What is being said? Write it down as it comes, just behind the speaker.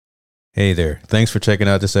Hey there. Thanks for checking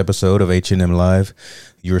out this episode of H&M Live.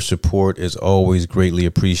 Your support is always greatly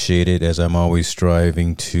appreciated, as I'm always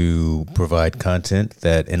striving to provide content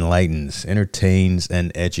that enlightens, entertains,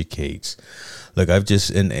 and educates. Look, I've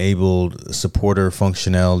just enabled supporter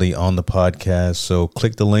functionality on the podcast, so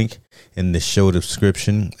click the link in the show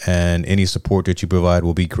description, and any support that you provide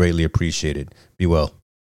will be greatly appreciated. Be well.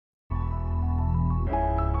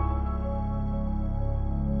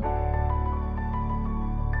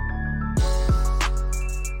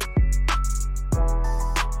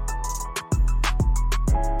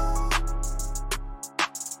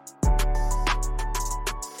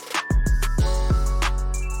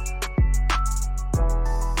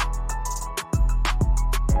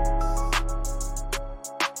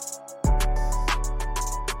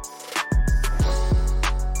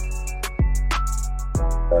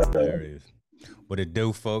 There it is. What it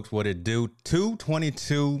do, folks? What it do?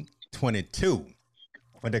 2/22/22.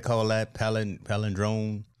 What they call that?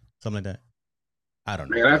 Palindrome? Something like that? I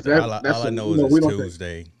don't know. Man, all I know is it's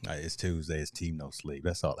Tuesday. It's Tuesday. It's Team No Sleep.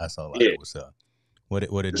 That's all I know. What's up? What it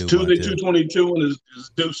it's do? Tuesday 2/22 and it's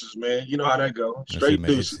deuces, man. You know how that goes. Straight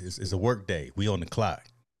deuces. It's a work day. We on the clock,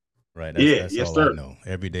 right? That's yes, all sir. I know.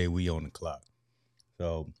 Every day we on the clock.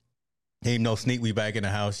 So, Team No Sneak, we back in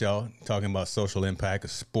the house, y'all. Talking about social impact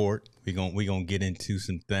of sport. We gonna get into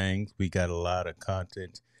some things. We got a lot of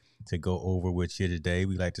content to go over with you today.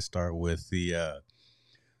 We like to start with the.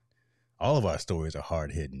 All of our stories are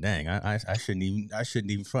hard hitting. Dang, I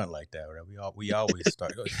shouldn't even front like that. Right? We always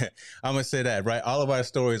start. I'm gonna say that, right? All of our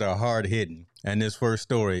stories are hard hitting, and this first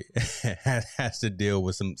story has to deal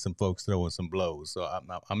with some folks throwing some blows. So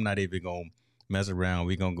I'm not even gonna mess around.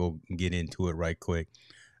 We're gonna go get into it right quick.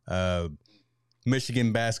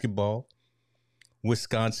 Michigan basketball,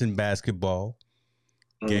 Wisconsin basketball.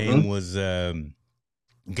 Game was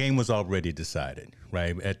already decided,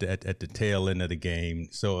 right? At the tail end of the game.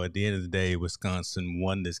 So at the end of the day, Wisconsin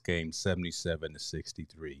won this game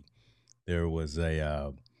 77-63. There was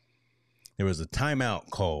a timeout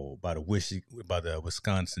call by the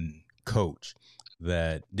Wisconsin coach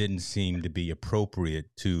that didn't seem to be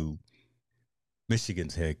appropriate to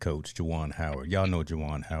Michigan's head coach, Juwan Howard. Y'all know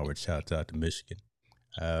Juwan Howard. Shouts out to Michigan.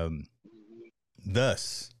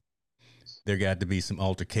 Thus, there got to be some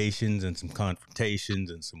altercations and some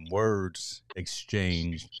confrontations and some words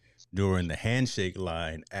exchanged during the handshake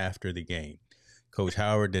line after the game. Coach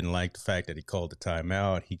Howard didn't like the fact that he called the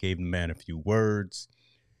timeout. He gave the man a few words.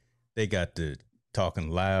 They got to talking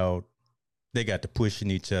loud. They got to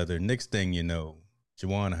pushing each other. Next thing you know,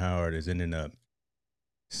 Juwan Howard is ending up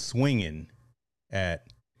swinging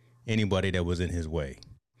at anybody that was in his way.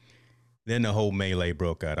 Then the whole melee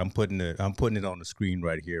broke out. I'm putting it on the screen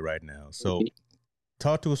right here, right now. So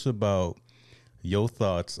talk to us about your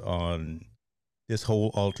thoughts on this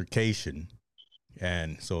whole altercation.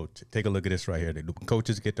 And so take a look at this right here. The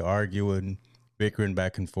coaches get to arguing, bickering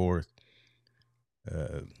back and forth.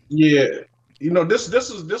 This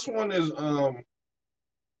one is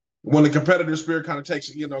when the competitive spirit kind of takes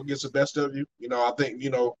gets the best of you. I think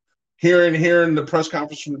hearing the press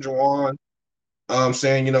conference from Juwan,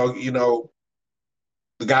 saying the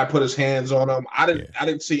guy put his hands on him. I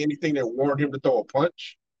didn't see anything that warned him to throw a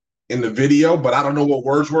punch in the video, but I don't know what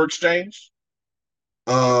words were exchanged.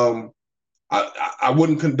 I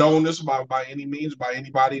wouldn't condone this by any means by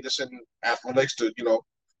anybody that's in athletics to go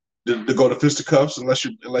to fisticuffs unless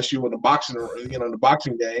you in the boxing or in the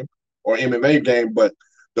boxing game or MMA game. But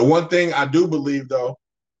the one thing I do believe though,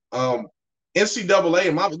 NCAA,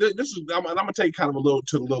 I'm gonna take kind of a little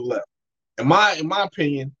to the little left. In my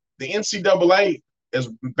opinion, the NCAA, as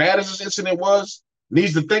bad as this incident was,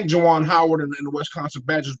 needs to thank Juwan Howard and the Wisconsin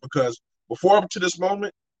Badgers, because before up to this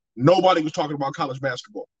moment, nobody was talking about college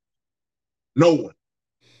basketball. No one.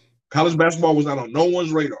 College basketball was not on no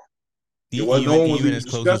one's radar. Even as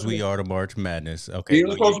close as we are to March Madness. Okay.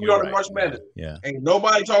 Even as close as we are to March Madness. Yeah. Ain't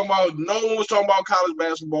nobody talking about, no one was talking about college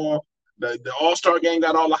basketball. The All-Star game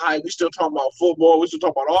got all the hype. We still talking about football. We still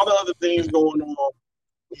talking about all the other things going on.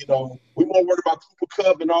 We more worried about Cooper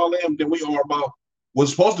Cup and all them than we are about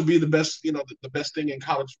what's supposed to be the best, the best thing in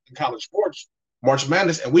college sports, March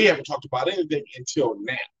Madness, and we haven't talked about anything until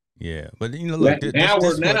now. Yeah, but look,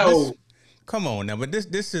 come on now, but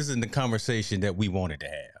this isn't the conversation that we wanted to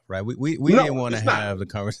have, right? We didn't want to have the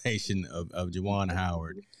conversation of Juwan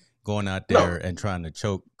Howard going out there and trying to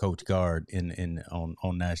choke Coach Guard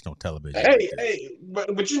on national television. But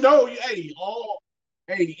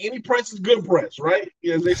any press is good press, right?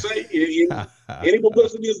 As they say, any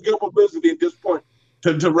publicity is good publicity at this point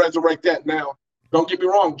to resurrect that. Now, don't get me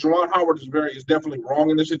wrong, Juwan Howard is definitely wrong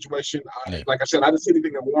in this situation. Like I said, I didn't see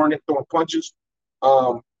anything that warranted throwing punches.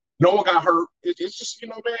 No one got hurt. It's just,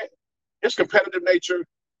 man, it's competitive nature.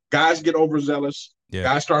 Guys get overzealous. Yeah.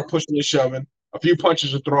 Guys start pushing and shoving. A few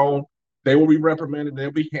punches are thrown. They will be reprimanded.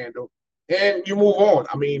 They'll be handled. And you move on.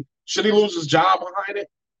 I mean, should he lose his job behind it?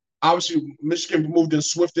 Obviously, Michigan moved in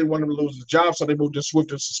swift and wanted him to lose his job, so they moved in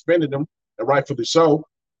swift and suspended him, and rightfully so.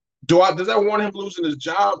 Does that warrant him losing his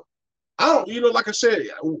job? I don't. Like I said,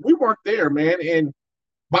 we weren't there, man. And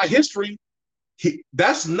by history,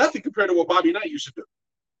 that's nothing compared to what Bobby Knight used to do.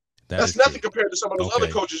 That's nothing compared to some of those other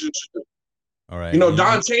coaches used to do. All right.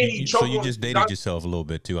 Don Chaney. So you just dated yourself a little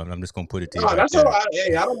bit too. I'm just gonna put it to you. No, that's all right.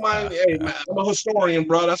 Hey, I don't mind. I'm a historian,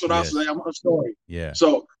 bro. That's what I'll say. I'm a historian. Yeah.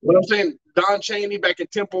 So what I'm saying, Don Chaney back at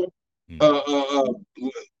Temple,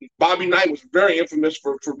 Bobby Knight was very infamous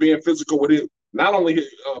for being physical with his, not only his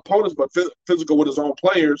opponents, but physical with his own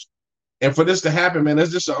players. And for this to happen, man,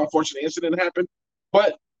 it's just an unfortunate incident that happened.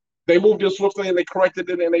 But they moved in swiftly and they corrected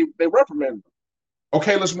it and they reprimanded him.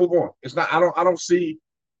 Okay, let's move on. It's not. I don't see.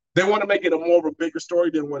 They want to make it a more of a bigger story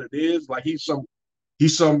than what it is. Like he's some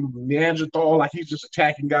Neanderthal. Like he's just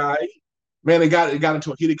attacking guy. Man, it got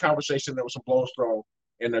into a heated conversation. There was some blows thrown,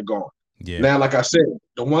 and they're gone. Yeah. Now, like I said,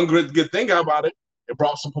 the one good thing about it, it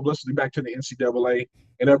brought some publicity back to the NCAA,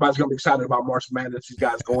 and everybody's gonna be excited about March Madness. These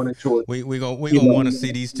guys going into it. We gonna want to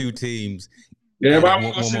see these two teams. Yeah,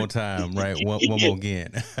 one more time, right? One more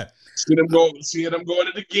again. see them going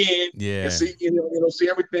it again. Yeah. And see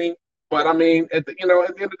everything. But I mean, at the end of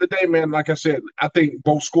the day, man, like I said, I think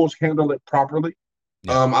both schools handle it properly.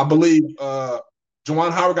 Yeah. I believe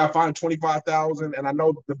Juwan Howard got fined $25,000, and I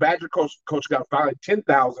know the Badger coach got fined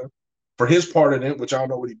 $10,000 for his part in it, which I don't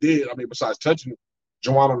know what he did. I mean, besides touching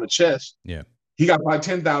Juwan on the chest, yeah, he got fined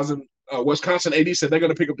 $10,000. Wisconsin AD said they're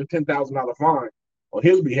going to pick up the $10,000 fine on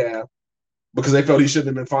his behalf because they felt he shouldn't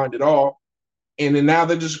have been fined at all. And then now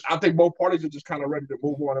I think both parties are just kind of ready to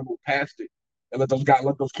move on and move past it. And let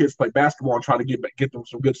those kids play basketball and try to get them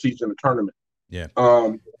some good seats in the tournament. Yeah.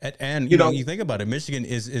 And you know, you think about it, Michigan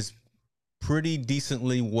is pretty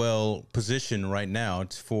decently well positioned right now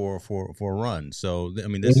for a run. So I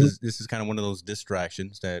mean, this is kind of one of those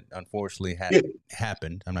distractions that unfortunately had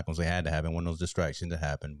happened. I'm not going to say had to happen. One of those distractions that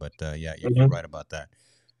happened, but you're right about that.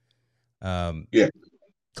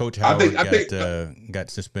 Coach Howard got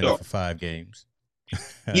suspended for 5 games.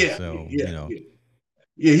 Yeah,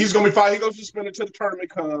 he's gonna be fine. He goes suspended till the tournament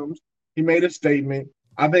comes. He made a statement.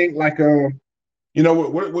 I think, like, these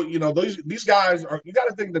guys are. You got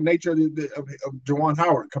to think the nature of Juwan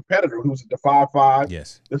Howard, competitor who's at the 5'5".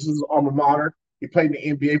 Yes, this is his alma mater. He played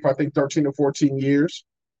in the NBA for I think 13 or 14 years.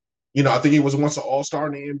 I think he was once an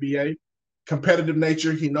all-star in the NBA. Competitive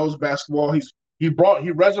nature. He knows basketball. He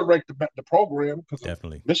resurrected the program because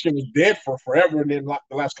Michigan was dead for forever, and then like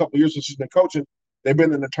the last couple of years since he's been coaching, they've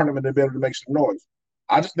been in the tournament. They've been able to make some noise.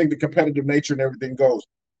 I just think the competitive nature and everything goes.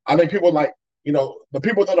 I think people the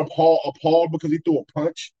people that appalled because he threw a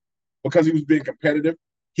punch because he was being competitive.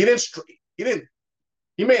 He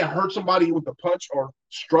may have hurt somebody with the punch or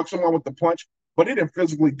struck someone with the punch, but he didn't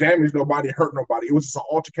physically damage nobody, hurt nobody. It was just an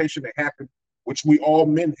altercation that happened, which we all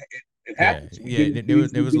men it happens.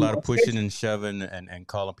 There was a lot of pushing and shoving and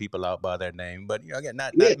calling people out by their name, but again,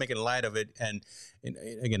 not making light of it. And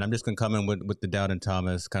again, I'm just gonna come in with the Doubting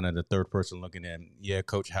Thomas, kind of the third person looking in. Yeah,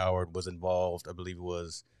 Coach Howard was involved. I believe it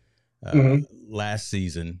was last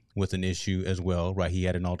season with an issue as well, right? He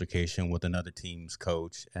had an altercation with another team's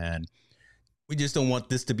coach, and we just don't want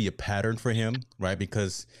this to be a pattern for him, right?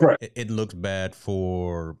 Because it looks bad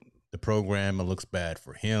for the program. It looks bad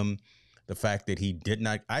for him. The fact that he did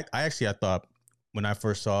not, I thought when I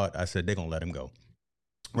first saw it, I said, they're going to let him go.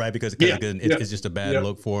 Right. Because it's just a bad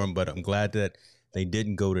look for him. But I'm glad that they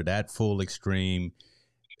didn't go to that full extreme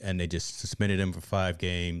and they just suspended him for 5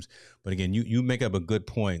 games. But again, you make up a good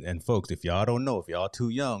point. And folks, if y'all don't know, if y'all too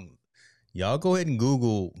young, y'all go ahead and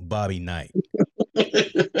Google Bobby Knight.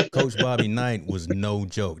 Coach Bobby Knight was no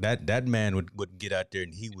joke. That man would get out there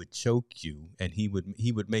and he would choke you, and he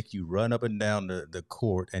would make you run up and down the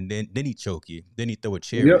court, and then he'd choke you, then he'd throw a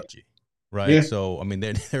chair at you, right? Yeah. So I mean,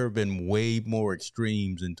 there have been way more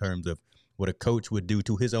extremes in terms of what a coach would do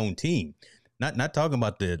to his own team. Not talking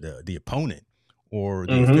about the opponent or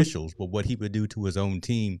the officials, but what he would do to his own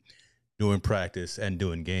team during practice and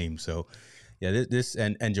doing games. So yeah, this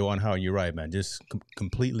and Juwan Howard, you're right, man. Just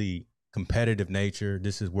completely competitive nature.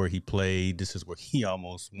 This is where he played. This is where he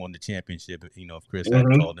almost won the championship. If Chris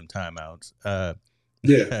hadn't called him timeouts,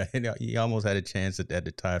 he almost had a chance at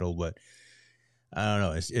the title. But I don't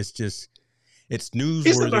know. It's just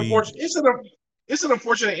newsworthy. It's an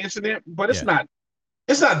unfortunate incident, but it's not.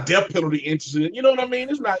 It's not death penalty incident. You know what I mean?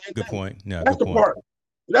 It's not. Good point. No, that's the part.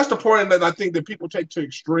 That's the part that I think that people take to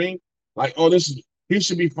extreme. Like, oh, this He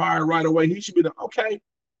should be fired right away. He should be okay.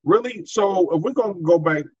 Really? So if we're going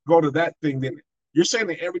to go to that thing, then you're saying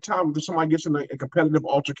that every time somebody gets in a competitive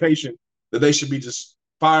altercation, that they should be just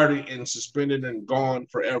fired and suspended and gone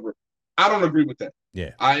forever. I don't agree with that.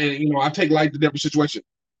 Yeah. I take light to every situation.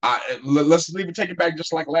 Let's even take it back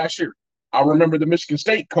just like last year. I remember the Michigan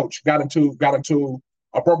State coach got into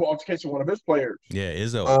a verbal altercation with one of his players. Yeah,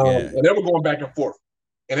 Izzo. And they were going back and forth.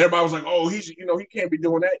 And everybody was like, "Oh, he can't be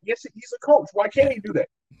doing that." Yes, he's a coach. Why can't he do that?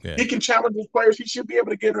 Yeah. He can challenge his players. He should be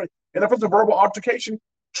able to get it. And if it's a verbal altercation,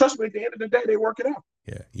 trust me, at the end of the day, they work it out.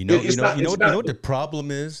 Yeah, you know what the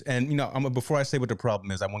problem is, and before I say what the problem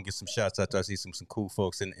is, I want to get some shots out. I see some cool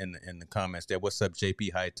folks in the comments there. What's up,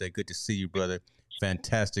 JP High Tech? Good to see you, brother.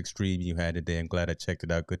 Fantastic stream you had today. I'm glad I checked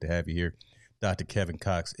it out. Good to have you here. Dr. Kevin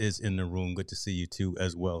Cox is in the room. Good to see you too,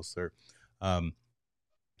 as well, sir.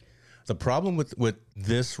 The problem with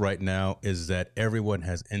this right now is that everyone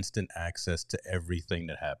has instant access to everything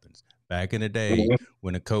that happens. Back in the day,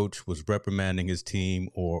 when a coach was reprimanding his team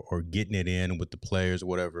or getting it in with the players or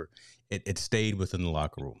whatever, it stayed within the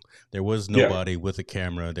locker room. There was nobody with a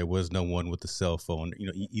camera. There was no one with a cell phone.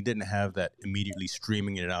 You didn't have that immediately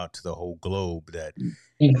streaming it out to the whole globe that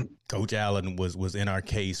Coach Allen was in our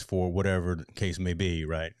case for whatever the case may be,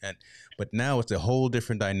 right? But now it's a whole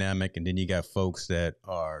different dynamic, and then you got folks that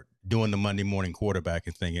are doing the Monday morning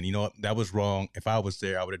quarterbacking thing, and that was wrong. If I was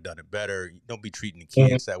there, I would have done it better. Don't be treating the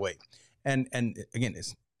kids that way. And again,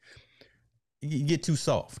 you get too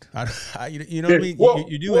soft. You know what I mean?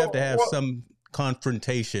 You do have to have some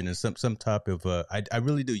confrontation and some type of. I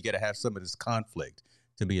really do. You got to have some of this conflict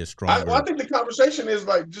to be a stronger. I think the conversation is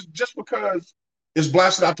like just because it's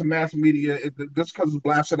blasted out to mass media, just because it's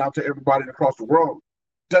blasted out to everybody across the world,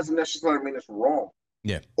 doesn't necessarily mean it's wrong.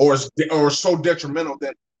 Yeah. Or so detrimental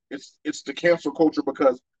that it's the cancel culture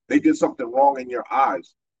because they did something wrong in your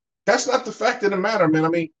eyes. That's not the fact of the matter, man. I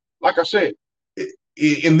mean, like I said,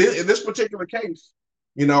 in this particular case,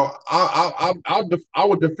 I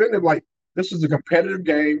would defend it like this is a competitive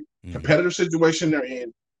game, competitive situation they're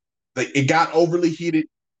in. It got overly heated.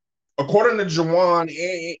 According to Juwan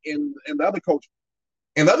and the other coach,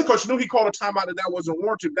 and the other coach knew he called a timeout and that wasn't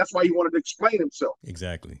warranted. That's why he wanted to explain himself.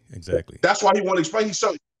 Exactly. That's why he wanted to explain.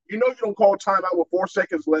 So you don't call a timeout with 4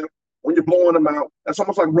 seconds left when you're blowing them out. That's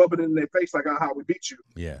almost like rubbing it in their face, like how we beat you.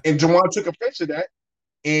 Yeah. And Juwan took offense to that,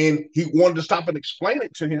 and he wanted to stop and explain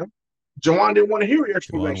it to him. Juwan didn't want to hear your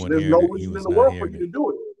explanation. There's no reason in the world for you to do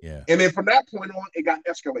it. Yeah. And then from that point on, it got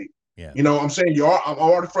escalated. Yeah. I'm saying I'm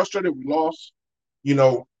already frustrated. We lost.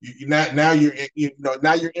 Now you're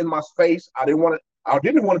in my space. I didn't want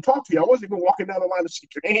to talk to you. I wasn't even walking down the line to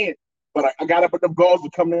shake your hand, but I got up at the goals to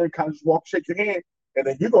come there and kind of just shake your hand. And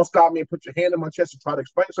then you're going to stop me and put your hand in my chest and try to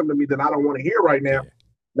explain something to me that I don't want to hear right now. Yeah.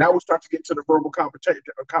 Now we start to get to the verbal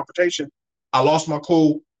confrontation. I lost my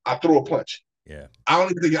cool. I threw a punch. Yeah. I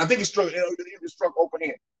think he struck open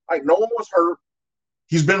hand. Like, no one was hurt.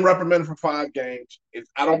 He's been reprimanded for 5 games.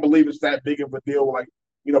 I don't believe it's that big of a deal. Like,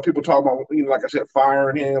 people talk about, like I said,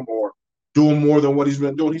 firing him or doing more than what he's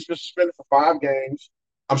been doing. He's been suspended for 5 games.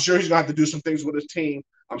 I'm sure he's going to have to do some things with his team.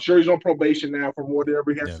 I'm sure he's on probation now for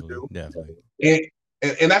whatever he has to do. Definitely.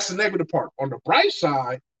 And that's the negative part. On the bright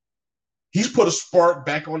side, he's put a spark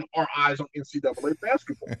back on our eyes on NCAA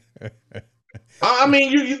basketball. I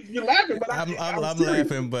mean, you're laughing, but I'm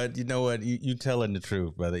laughing. But you know what? You telling the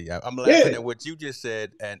truth, brother. I'm laughing at what you just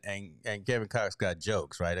said, and Kevin Cox got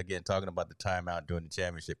jokes, right? Again, talking about the timeout during the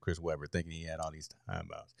championship, Chris Webber thinking he had all these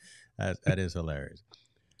timeouts. That is hilarious.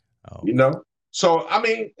 So I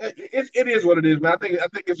mean, it is what it is, man. I think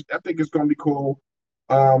it's going to be cool.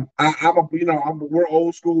 We're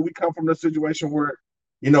old school. We come from the situation where,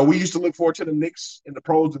 we used to look forward to the Knicks and the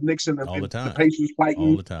pros, the Knicks and the Pacers fighting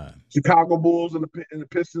all the time. Chicago Bulls and the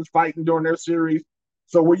Pistons fighting during their series.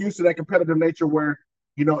 So we're used to that competitive nature where,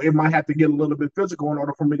 it might have to get a little bit physical in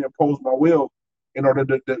order for me to impose my will in order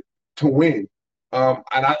to win. And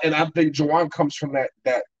I think Juwan comes from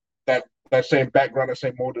that same background, that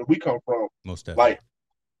same mold that we come from. Most definitely.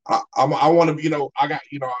 Like, I want to be,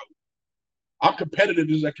 I'm competitive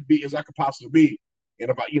as I could possibly be. And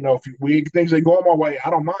if things ain't going my way, I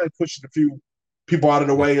don't mind pushing a few people out of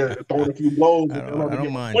the way or throwing a few blows. I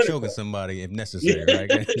don't mind choking somebody if necessary, right?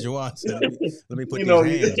 Juwan said, let me put these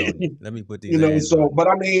hands on you. Let me put these hands on you. But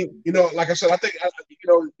I mean, like I said, I think,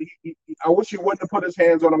 I wish he wouldn't have put his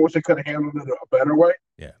hands on. I wish they could have handled it a better way.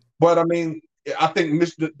 Yeah. But I mean, I think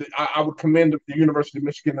I would commend the University of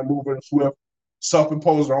Michigan to move in swift,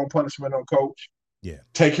 self-impose their own punishment on coach. Yeah.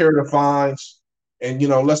 Take care of the fines, and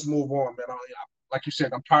let's move on, man. Like you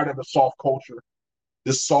said, I'm tired of the soft culture,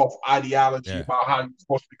 this soft ideology about how you're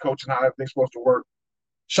supposed to be coaching, how everything's supposed to work.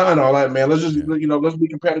 shine all that, man. Let's just Yeah. let's be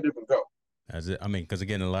competitive and go. As it, I mean, because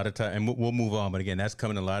again, a lot of time, and we'll move on. But again, that's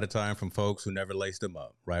coming a lot of time from folks who never laced them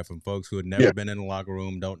up, right? From folks who had never Yeah. been in the locker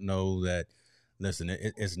room, don't know that. Listen,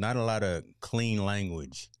 it's not a lot of clean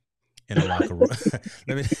language in a locker room.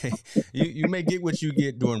 Let me, you may get what you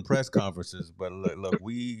get during press conferences, but look,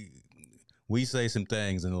 we say some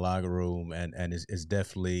things in the locker room, and it's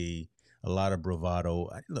definitely a lot of bravado.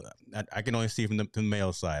 I can only see from the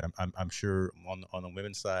male side. I'm sure on the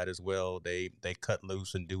women's side as well. They cut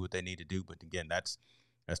loose and do what they need to do. But again, that's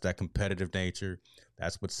that competitive nature.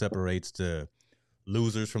 That's what separates the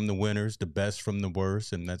losers from the winners, the best from the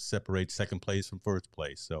worst, and that separates second place from first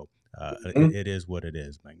place. So it is what it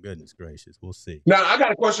is. My goodness gracious, we'll see. Now I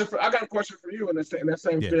got a question for you in that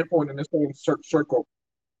same standpoint, in the same circle.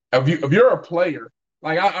 If you're a player,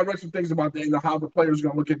 like I read some things about how the players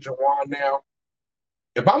going to look at Juwan now.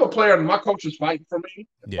 If I'm a player and my coach is fighting for me,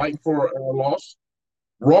 fighting for a loss,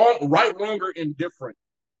 right, wrong, or indifferent,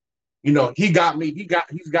 he got me. He's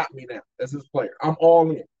got me now as his player. I'm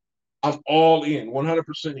all in.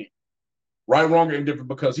 100% in. Right, wrong, or indifferent,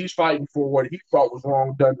 because he's fighting for what he thought was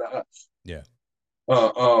wrong done to us. Yeah.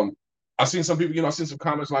 I've seen some people, I've seen some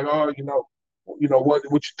comments like, oh, what you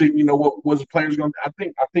think, what was the players going to, I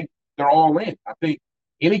think they're all in. I think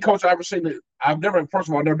any coach I've ever seen that first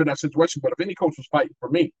of all, I've never been in that situation, but if any coach was fighting for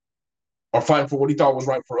me or fighting for what he thought was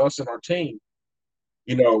right for us and our team,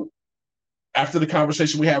 after the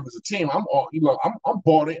conversation we have as a team, I'm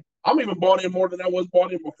bought in. I'm even bought in more than I was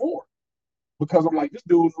bought in before, because I'm like, this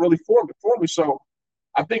dude was really for me. So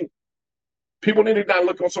I think people need to not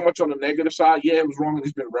look on so much on the negative side. Yeah, it was wrong and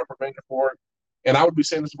he's been reprimanded for it. And I would be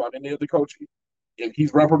saying this about any other coach. If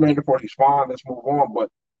he's reprimanded for it, he's fine. Let's move on. But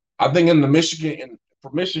I think in Michigan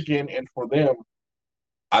and for them,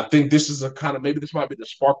 I think this is maybe this might be the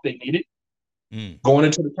spark they needed going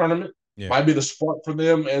into the tournament. Yeah. Might be the spark for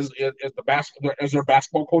them as their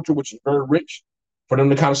basketball culture, which is very rich, for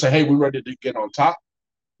them to kind of say, hey, we're ready to get on top.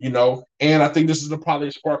 And I think this is probably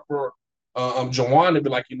a spark for Juwan to be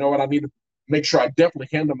like, you know what, I need to make sure I definitely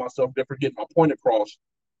handle myself different, get my point across,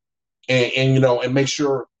 and make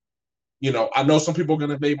sure, I know some people are going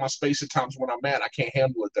to invade my space at times when I'm mad. I can't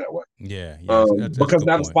handle it that way. Yeah, that's because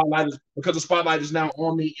now the spotlight is now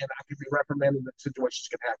on me, and I can be reprimanded, and situations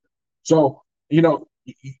can happen. So you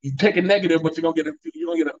take a negative, but you're gonna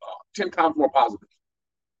get 10 times more positive.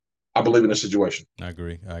 I believe in this situation. I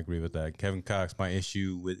agree with that. Kevin Cox, my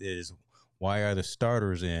issue with is, why are the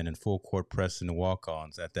starters in full court press and the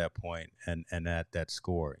walk-ons at that point and at that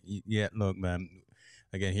score? Yeah, look, man.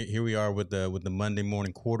 Again, here we are with the Monday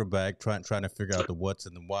morning quarterback trying to figure out the what's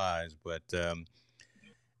and the whys, but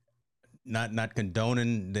not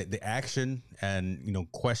condoning the action and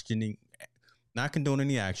questioning. Not condoning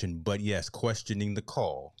the action, but yes, questioning the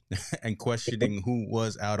call and questioning who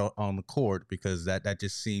was out on the court, because that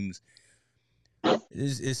just seems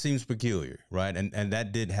peculiar, right? And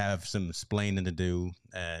that did have some explaining to do,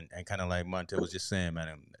 and kind of like Monte was just saying, man,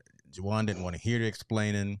 Juwan didn't want to hear the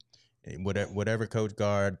explaining. Whatever Coach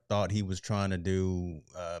Gard thought he was trying to do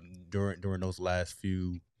during those last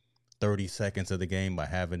few 30 seconds of the game by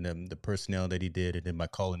having the personnel that he did, and then by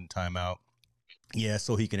calling timeout. Yeah,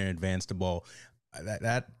 so he can advance the ball.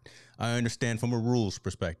 That I understand from a rules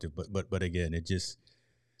perspective, but again, it just,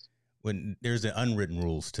 when there's the unwritten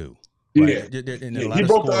rules too. Right? Yeah, he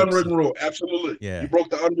broke the unwritten rule. Absolutely. Yeah, he broke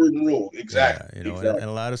the unwritten rule. Exactly. Yeah, exactly. In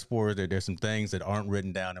a lot of sports, there's some things that aren't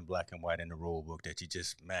written down in black and white in the rule book that you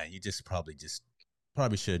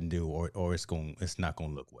probably shouldn't do, or it's not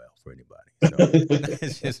gonna look well for anybody. So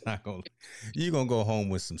it's just not gonna. You're gonna go home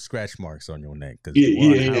with some scratch marks on your neck because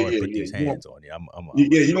Juwan Howard put these hands on you.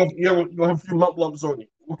 You're gonna have a few lumps on you.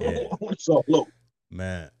 Yeah. So look,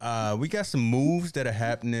 man, we got some moves that are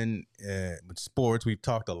happening with sports. We've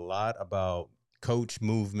talked a lot about coach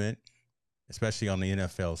movement, especially on the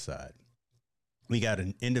NFL side. We got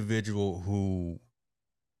an individual who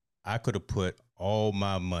I could have put all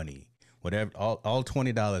my money, whatever, all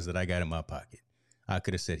 $20 that I got in my pocket, I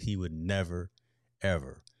could have said he would never,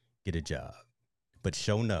 ever get a job. But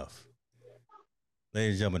sure enough,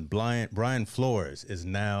 ladies and gentlemen, Brian Flores is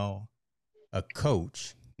now a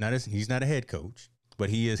coach. He's not a head coach, but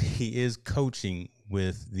he is coaching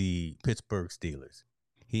with the Pittsburg Steelers.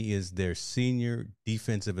 He is their senior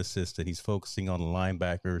defensive assistant. He's focusing on the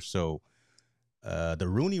linebackers. So the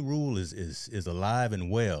Rooney Rule is alive and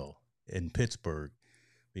well in Pittsburgh,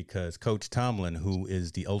 because Coach Tomlin, who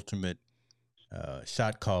is the ultimate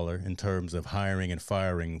shot caller in terms of hiring and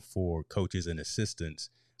firing for coaches and assistants,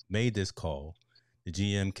 made this call. The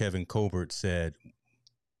GM, Kevin Colbert, said,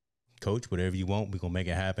 Coach, whatever you want, we're going to make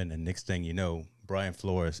it happen. And next thing you know, Brian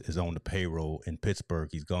Flores is on the payroll in Pittsburgh.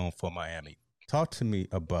 He's gone for Miami. Talk to me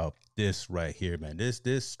about this right here, man.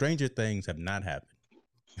 This stranger things have not happened.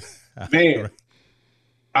 Man,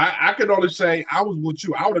 I could only say I was with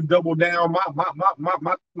you. I would have doubled down my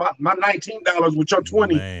 $19 with your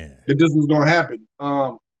 20 man. That this was going to happen.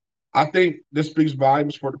 I think this speaks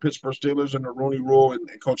volumes for the Pittsburgh Steelers and the Rooney Rule and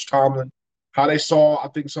Coach Tomlin. How they saw, I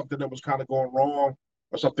think, something that was kind of going wrong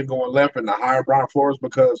or something going left, and to hire Brian Flores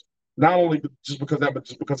because not only just because that, but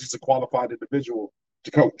just because he's a qualified individual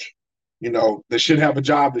to coach. They should have a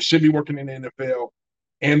job. They should be working in the NFL,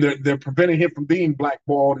 and they're preventing him from being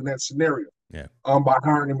blackballed in that scenario. Yeah. By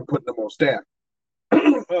hiring him and putting him on staff.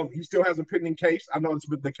 He still has a pending case. I know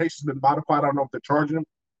the case has been modified. I don't know if they're charging him,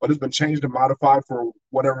 but it's been changed and modified for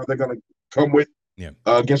whatever they're going to come with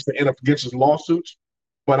against his lawsuits.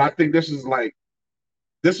 But I think this is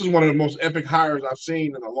one of the most epic hires I've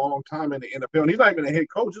seen in a long time in the NFL. And he's not even a head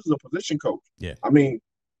coach. This is a position coach. Yeah. I mean,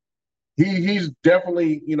 he's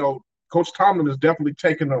definitely, Coach Tomlin is definitely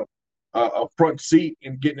taking a front seat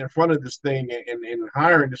and getting in front of this thing and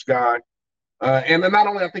hiring this guy. And then not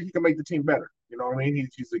only I think he can make the team better. You know what I mean?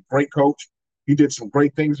 He's a great coach. He did some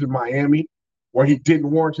great things in Miami where he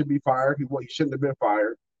didn't warrant to be fired. He shouldn't have been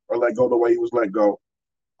fired or let go the way he was let go.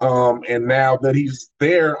 And now that he's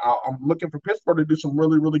there, I'm looking for Pittsburgh to do some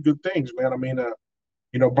really, really good things, man. I mean,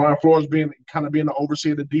 Brian Flores being the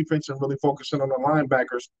overseer of the defense and really focusing on the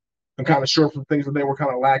linebackers and kind of shore some things that they were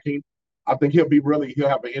kind of lacking. I think he'll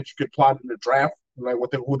have an intricate plot in the draft, like who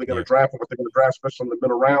they're going to draft and what they're going to draft, especially in the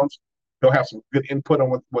middle rounds. He'll have some good input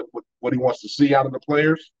on what he wants to see out of the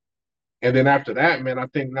players. And then after that, man, I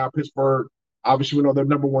think now Pittsburgh, obviously we know their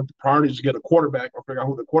number one priority is to get a quarterback or figure out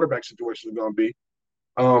who the quarterback situation is going to be.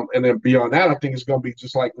 And then beyond that, I think it's going to be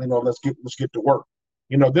just like, let's get to work.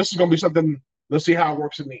 This is going to be something, let's see how it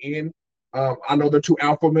works in the end. I know there are two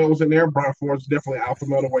alpha males in there. Brian Flores is definitely an alpha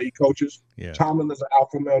male the way he coaches. Yeah. Tomlin is an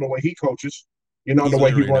alpha male the way he coaches. He's the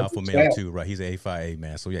way he runs an alpha male too, right? He's an A5A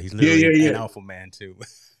man. So, he's literally an alpha man too.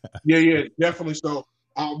 Yeah, definitely. So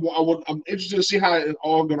I'm interested to see how it's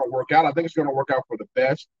all going to work out. I think it's going to work out for the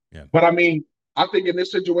best. Yeah. But, I mean, I think in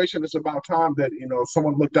this situation, it's about time that,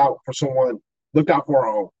 someone looked out for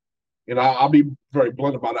our own. I'll be very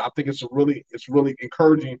blunt about it. I think it's really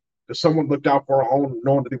encouraging that someone looked out for our own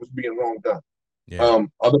knowing that it was being wrong done. Yeah.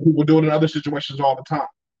 Other people do it in other situations all the time.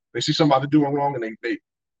 They see somebody doing wrong and they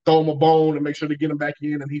throw him a bone and make sure to get him back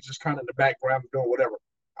in, and he's just kind of in the background doing whatever.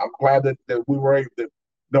 I'm glad that we were able to,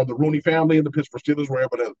 the Rooney family and the Pittsburgh Steelers were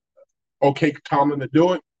able to okay Tomlin to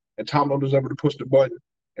do it, and Tomlin was able to push the button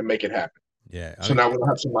and make it happen. Yeah. So now we don't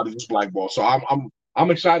have somebody just blackball. So I'm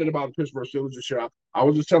excited about the Pittsburgh Steelers this year. I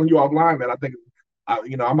was just telling you offline, man. I think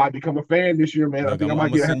I might become a fan this year, man. Look, I think I'm I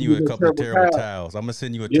might gonna send you a couple of terrible towels. I'm gonna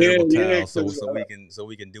send you a terrible towel so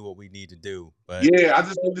we can do what we need to do. But yeah, I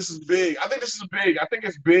just think this is big. I think it's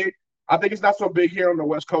big. I think it's not so big here on the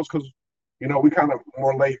West Coast because we kind of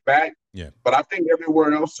more laid back. Yeah. But I think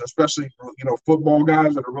everywhere else, especially football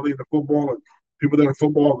guys that are really into football and people that are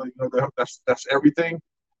football, that's everything.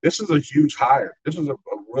 This is a huge hire. This is a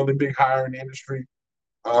really big hire in the industry.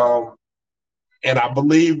 And I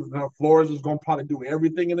believe Flores is going to probably do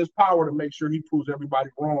everything in his power to make sure he proves everybody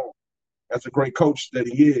wrong as a great coach that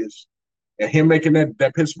he is. And him making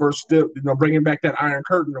that Pittsburgh still, bringing back that Iron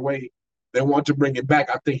Curtain the way they want to bring it back,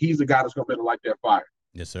 I think he's the guy that's going to be able to light that fire.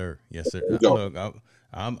 Yes, sir. Look,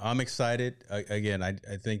 I'm excited. Again, I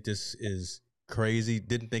think this is crazy.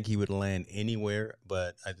 Didn't think he would land anywhere,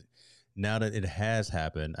 but now that it has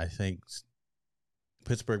happened, I think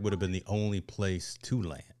Pittsburgh would have been the only place to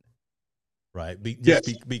land. Right.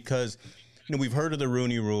 Because we've heard of the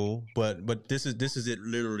Rooney Rule, but this is it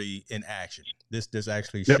literally in action. This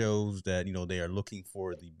actually shows that they are looking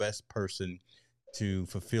for the best person to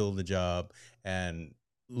fulfill the job and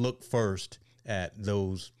look first at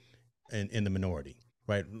those in the minority.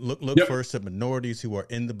 Right. Look first at minorities who are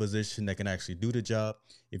in the position that can actually do the job.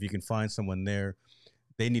 If you can find someone there,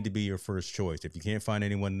 they need to be your first choice. If you can't find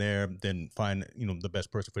anyone there, then find the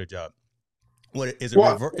best person for the job. What is it?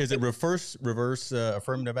 Is it reverse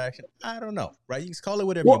affirmative action? I don't know. Right? You can call it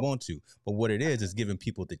whatever you want to, but what it is giving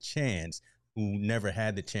people the chance who never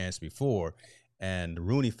had the chance before. And the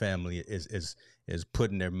Rooney family is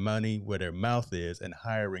putting their money where their mouth is and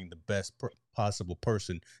hiring the best possible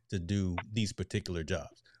person to do these particular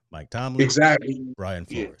jobs. Mike Tomlin, exactly. Brian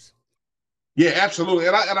Flores. Yeah, absolutely.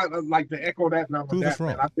 And I like to echo that. Prove us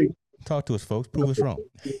wrong. Man, I think talk to us, folks. Prove us wrong.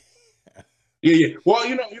 Yeah. Well,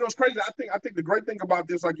 it's crazy. I think the great thing about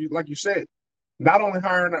this, like you said, not only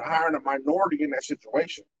hiring a minority in that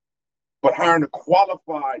situation, but hiring a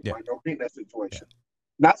qualified minority in that situation.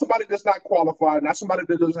 Not somebody that's not qualified, not somebody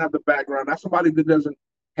that doesn't have the background, not somebody that doesn't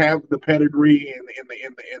have the pedigree and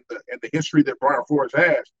the history that Brian Flores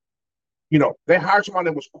has. They hired somebody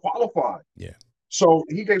that was qualified. Yeah. So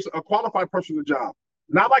he gave a qualified person the job.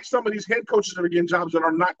 Not like some of these head coaches that are getting jobs that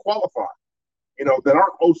are not qualified, that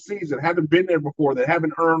aren't OCs, that haven't been there before, that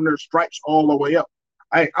haven't earned their stripes all the way up.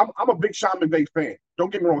 I'm a big Sean McVay fan.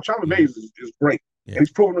 Don't get me wrong. Sean McVay is great. Yeah. And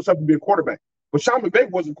he's proven himself to be a quarterback. But Sean McVay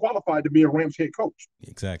wasn't qualified to be a Rams head coach.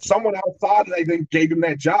 Exactly. Someone outside of they gave him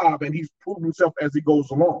that job, and he's proven himself as he goes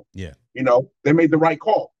along. Yeah. They made the right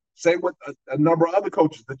call. Same with a number of other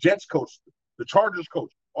coaches, the Jets coach, the Chargers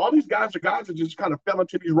coach. All these guys are guys that just kind of fell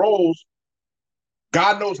into these roles.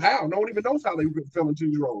 God knows how. No one even knows how they fell into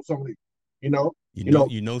these roles. Some of these,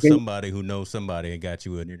 somebody who knows somebody and got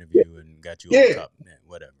you an interview and got you on top,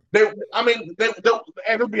 whatever. Let's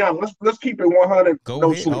be honest. Let's keep it 100.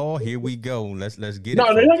 Go ahead. Oh, here we go. Let's get it.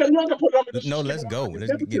 No, you're not gonna put them in this. No, let's go.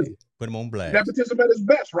 Let's get it. Put them on blast. Nepotism at its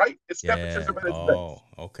best, right? It's nepotism at its best. Oh,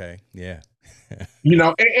 okay. Yeah. And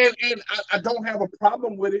I don't have a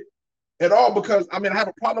problem with it at all because I have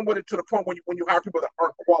a problem with it to the point when you hire people that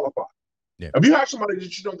aren't qualified. Yeah. If you have somebody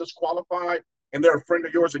that that's qualified and they're a friend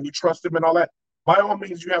of yours and you trust them and all that, by all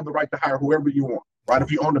means, you have the right to hire whoever you want, right? If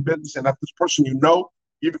you own the business and that's this person you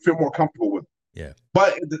can feel more comfortable with. Yeah.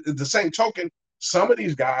 But at the same token, some of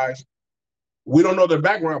these guys, we don't know their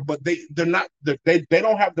background, but they don't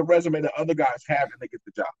have the resume that other guys have and they get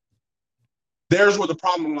the job. There's where the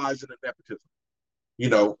problem lies in the nepotism.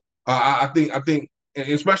 I think,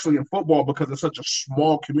 especially in football, because it's such a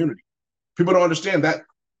small community, people don't understand that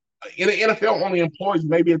in the NFL only employs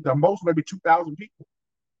maybe at the most maybe 2,000 people,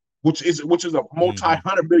 which is a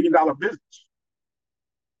multi-$100 billion business.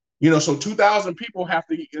 So 2,000 people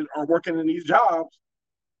are working in these jobs,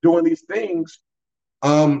 doing these things,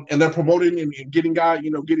 and they're promoting and getting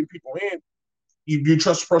getting people in. You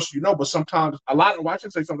trust the person but sometimes a lot of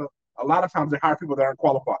times they hire people that aren't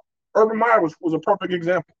qualified. Urban Meyer was a perfect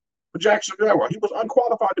example. But Jackson Jaguar, he was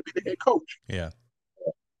unqualified to be the head coach. Yeah.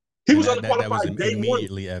 He was unqualified. That was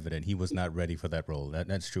immediately evident. He was not ready for that role.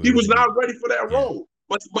 That's true. He was not ready for that role.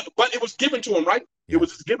 But it was given to him, right? Yeah. It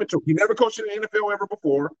was just given to him. He never coached in the NFL ever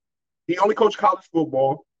before. He only coached college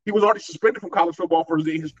football. He was already suspended from college football for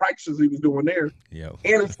his practices he was doing there. Yeah.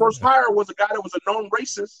 And his first hire was a guy that was a known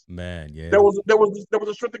racist. Man, yeah. There was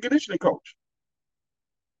a strength and conditioning coach.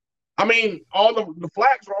 All the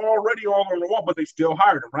flags were already all on the wall, but they still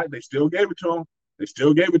hired him, right? They still gave it to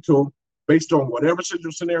him. Based on whatever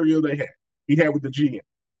scenario they had. He had with the GM.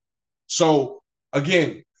 So,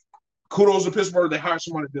 again, kudos to Pittsburgh. They hired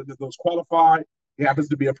somebody that was qualified. He happens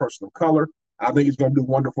to be a person of color. I think he's going to do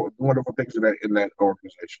wonderful things in that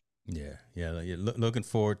organization. Yeah. Looking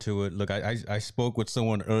forward to it. Look, I spoke with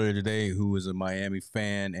someone earlier today who was a Miami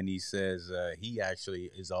fan, and he says he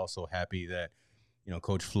actually is also happy that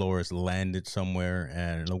Coach Flores landed somewhere,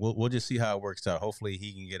 and we'll just see how it works out. Hopefully,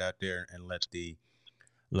 he can get out there and let the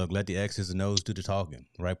X's and O's do the talking,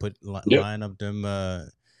 right? Line up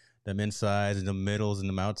them insides and the middles and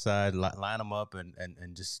them outside, line them up and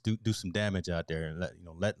just do some damage out there and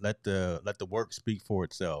let the work speak for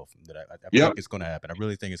itself. That I think it's going to happen. I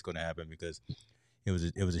really think it's going to happen because it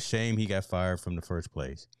was a shame he got fired from the first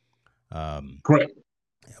place. Correct.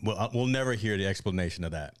 Well, we'll never hear the explanation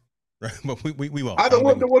of that, right? But we won't.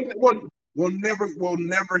 We'll never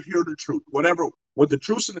hear the truth. What the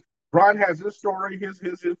truth is. Brian has his story, his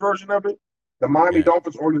version of it. The Miami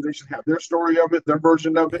Dolphins organization have their story of it, their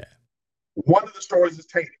version of it. Yeah. One of the stories is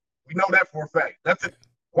tainted. We know that for a fact. That's it.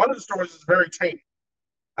 One of the stories is very tainted,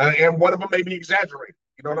 and one of them may be exaggerated.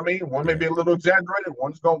 You know what I mean? One may be a little exaggerated.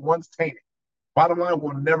 One's tainted. Bottom line,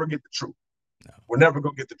 we'll never get the truth. No. We're never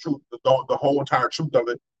gonna get the truth, the whole entire truth of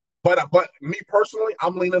it. But me personally,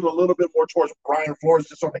 I'm leaning a little bit more towards Brian Flores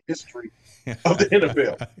just on the history of the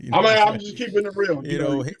NFL. I'm just keeping it real.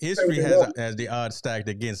 History has the odds stacked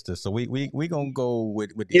against us, so we gonna go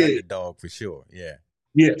with the underdog for sure. Yeah.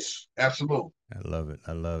 Yes, absolutely. I love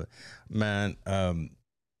it, man.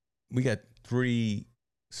 We got 3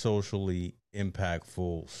 socially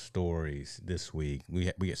impactful stories this week.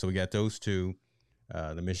 We got those 2,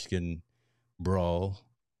 the Michigan Brawl.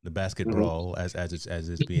 The BasketBrawl, as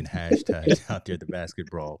it's being hashtagged out there, the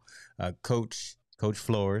BasketBrawl. Coach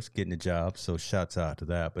Flores getting the job, so shouts out to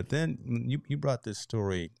that. But then you brought this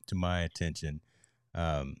story to my attention.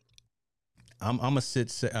 I'm gonna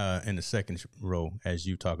sit in the second row as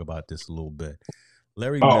you talk about this a little bit.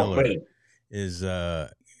 Larry Miller is an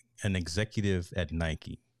executive at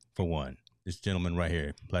Nike, for one. This gentleman right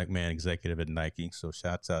here, black man executive at Nike, so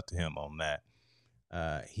shouts out to him on that.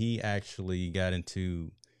 He actually got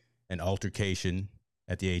into an altercation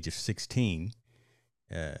at the age of 16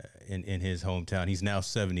 in his hometown. He's now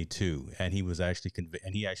 72, and he was actually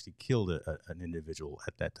and he actually killed an individual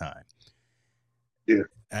at that time. Yeah,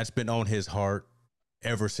 that's been on his heart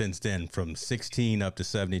ever since then. From 16 up to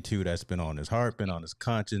 72, that's been on his heart, been on his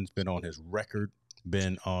conscience, been on his record,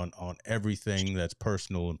 been on everything that's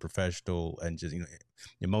personal and professional, and just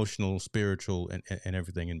emotional, spiritual, and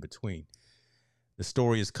everything in between. The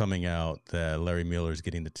story is coming out that Larry Miller is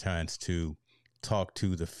getting the chance to talk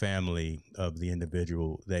to the family of the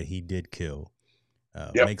individual that he did kill,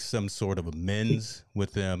 make some sort of amends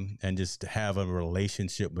with them, and just have a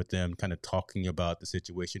relationship with them, kind of talking about the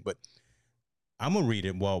situation. But I'm gonna read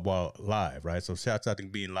it while live, right? So shouts out to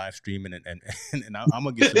being live streaming, and I'm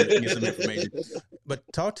gonna get some information. But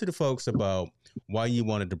talk to the folks about why you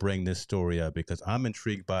wanted to bring this story up, because I'm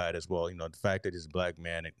intrigued by it as well. The fact that he's a black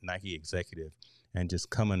man, a Nike executive, and just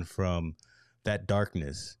coming from that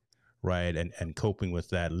darkness, right, and coping with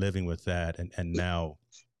that, living with that, and now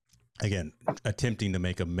again attempting to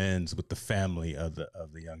make amends with the family of the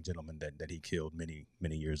young gentleman that he killed many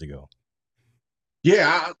years ago.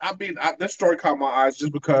 Yeah, I mean, that story caught my eyes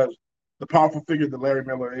just because the powerful figure that Larry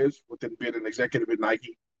Miller is within being an executive at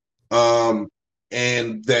Nike,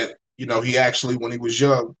 and that he actually, when he was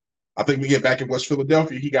young, I think we get back in West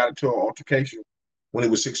Philadelphia, he got into an altercation when he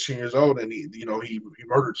was 16 years old, and he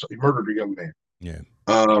murdered a young man. Yeah.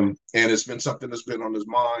 And it's been something that's been on his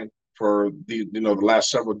mind for the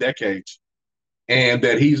last several decades, and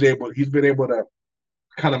that he's been able to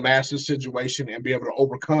kind of master the situation and be able to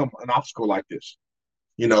overcome an obstacle like this.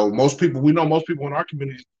 Most people in our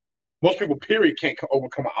community, most people, period, can't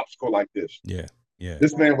overcome an obstacle like this. Yeah.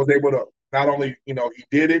 This man was able to not only, he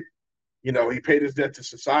did it, he paid his debt to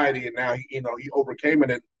society, and now he overcame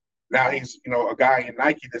it, and now he's, a guy in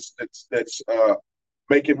Nike that's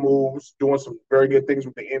making moves, doing some very good things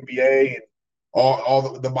with the NBA and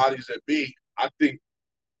all the bodies that be. I think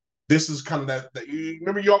this is kind of that you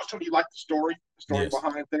remember you always told me you like the story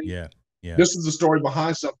behind things. Yeah. This is the story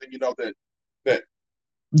behind something, that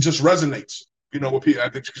just resonates, with people. I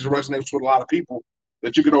think it resonates with a lot of people,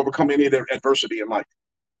 that you can overcome any of their adversity in life.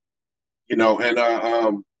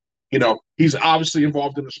 He's obviously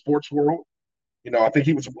involved in the sports world. I think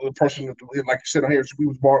he was a person, like you said on here, he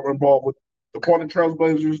was involved with the Portland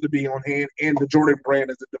Trailblazers, to be on hand, and the Jordan brand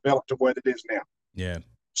as it developed to what it is now. Yeah.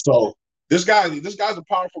 So this guy's a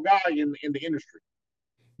powerful guy in the industry.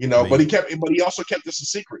 But he also kept this a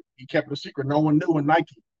secret. He kept it a secret. No one knew in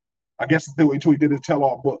Nike. I guess until he did his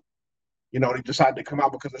tell-all book. He decided to come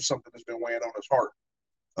out because it's something that's been weighing on his heart.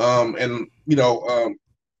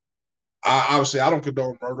 I don't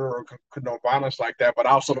condone murder or condone violence like that, but I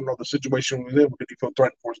also don't know the situation we live in. Did he feel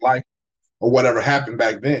threatened for his life or whatever happened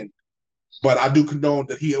back then? But I do condone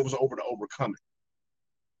that he was able to overcome it.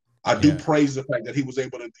 I do praise the fact that he was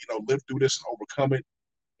able to, live through this and overcome it,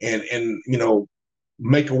 and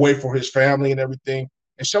make a way for his family and everything,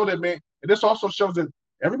 and show that, man. And this also shows that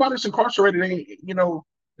everybody that's incarcerated ain't,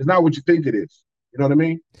 is not what you think it is. You know what I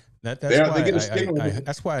mean?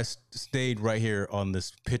 That's why I stayed right here on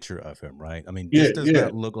this picture of him, right? I mean, this does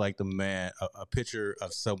not look like the man, a picture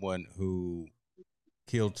of someone who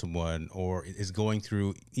killed someone or is going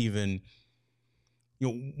through even,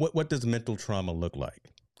 what does mental trauma look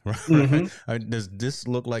like? Right? Mm-hmm. Does this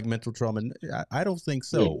look like mental trauma? I don't think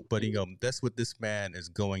so. Yeah. But that's what this man is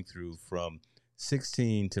going through from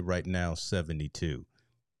 16 to right now 72.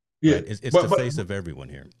 Yeah, right? It's the face of everyone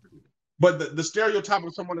here. But the stereotype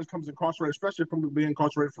of someone that comes incarcerated, especially from being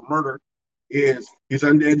incarcerated for murder, is he's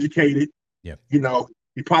uneducated. Yeah,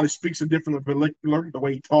 he probably speaks a different vernacular, the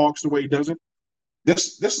way he talks, the way he does it.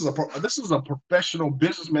 This is a professional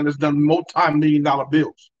businessman that's done multi-million-dollar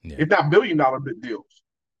bills, if not billion-dollar deals.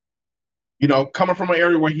 Coming from an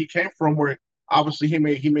area where he came from, where obviously he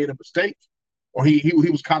made a mistake, or he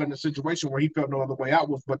was caught in a situation where he felt no other way out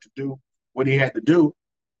was but to do what he had to do.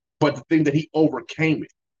 But the thing that he overcame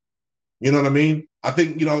it. You know what I mean? I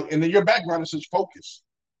think, and then your background is his focus.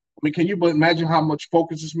 I mean, can you imagine how much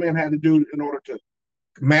focus this man had to do in order to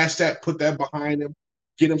master that, put that behind him,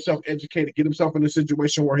 get himself educated, get himself in a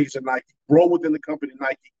situation where he's a Nike, grow within the company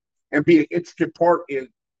Nike, and be an intricate part in,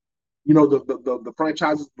 the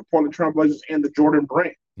franchises, the Portland Trailblazers, and the Jordan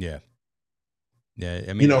brand. Yeah. Yeah.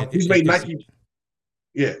 I mean, he's made Nike.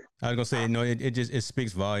 Yeah. I was going to say, it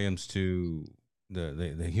speaks volumes to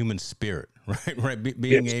the human spirit, right?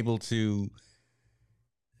 Being able to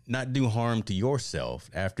not do harm to yourself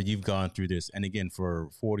after you've gone through this. And again, for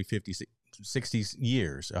 40, 50, 60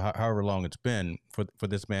 years, however long it's been, for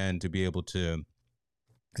this man to be able to,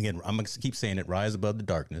 again, I'm going to keep saying it, rise above the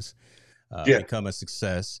darkness, become a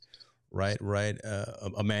success, write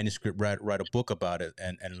a manuscript, write a book about it,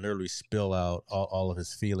 and literally spill out all of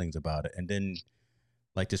his feelings about it, and then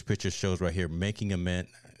like this picture shows right here, making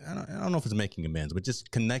amends. I don't know if it's making amends, but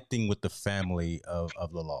just connecting with the family of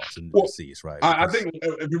the loss and the Well, deceased, right? I Because think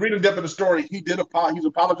if you read in depth of the story, he's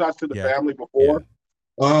apologized to the yeah, family yeah, before,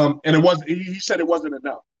 and it wasn't. He said it wasn't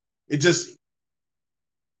enough. It just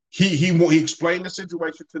he explained the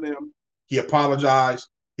situation to them. He apologized.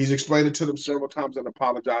 He's explained it to them several times and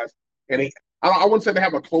apologized. And I wouldn't say they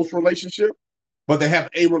have a close relationship, but they have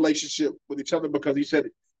a relationship with each other because he said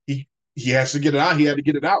he he has to get it out. He had to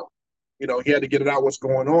get it out. He had to get it out what's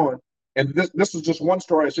going on. And this is just one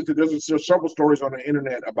story. I said there's several stories on the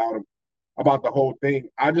internet about him, about the whole thing.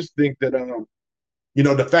 I just think that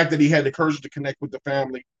the fact that he had the courage to connect with the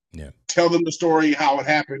family, yeah, tell them the story how it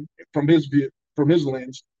happened from his view, from his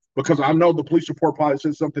lens, because I know the police report probably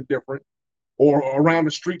said something different, or around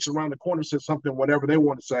the streets, around the corner said something, whatever they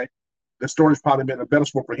want to say. The story's probably been a better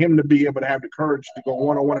sport for him to be able to have the courage to go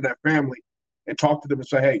one on one to that family and talk to them and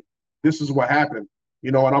say, "Hey, this is what happened,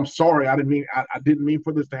 and I'm sorry, I didn't mean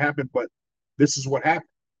for this to happen, but this is what happened."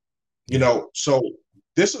 So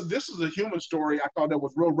this is a human story. I thought that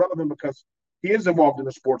was real relevant because he is involved in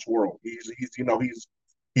the sports world. He's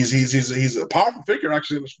a powerful figure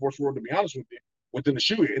actually in the sports world, to be honest with you, within the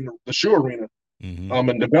shoe arena, mm-hmm.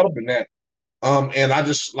 and developing that. And I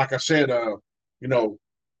just, like I said,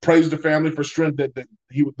 praise the family for strength that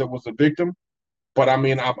was a victim. But I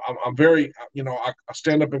mean, I'm very, I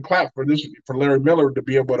stand up and clap for Larry Miller to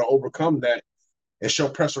be able to overcome that and show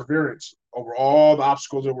perseverance over all the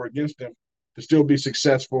obstacles that were against him, to still be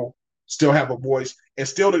successful, still have a voice, and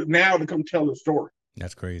still to come tell the story.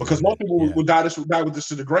 That's crazy. Because most people would die with this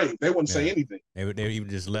to the grave. They wouldn't say anything. They even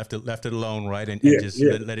just left it alone, right? And just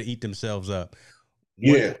let it eat themselves up.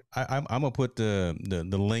 I'm gonna put the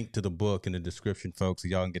link to the book in the description, folks, so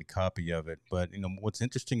y'all can get a copy of it. But what's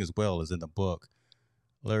interesting as well is in the book,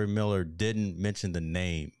 Larry Miller didn't mention the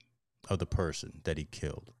name of the person that he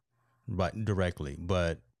killed, right, directly,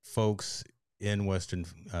 but folks in Western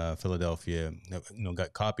Philadelphia,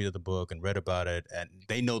 got copied of the book and read about it, and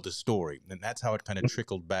they know the story, and that's how it kind of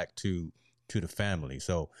trickled back to the family.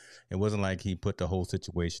 So it wasn't like he put the whole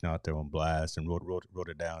situation out there on blast and wrote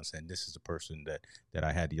it down saying this is the person that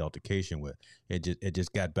I had the altercation with. It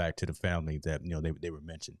just got back to the family that they were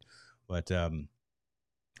mentioned. But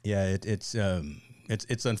it's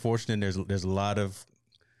unfortunate. There's a lot of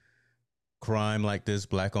crime like this,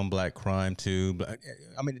 black on black crime too. But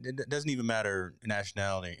I mean, it doesn't even matter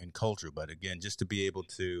nationality and culture. But again, just to be able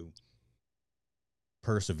to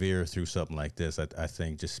persevere through something like this, I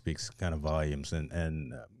think just speaks kind of volumes,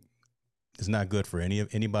 and it's not good for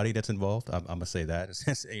anybody that's involved. I'm gonna say that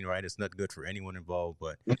it's right. It's not good for anyone involved.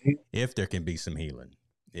 But if there can be some healing,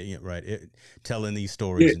 right, telling these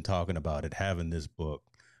stories and talking about it, having this book,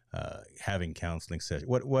 having counseling sessions,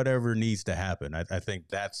 whatever needs to happen, I think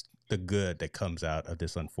that's the good that comes out of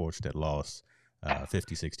this unfortunate loss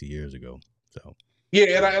 50, 60 years ago. So.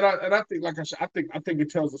 Yeah, and I think, like I said, I think it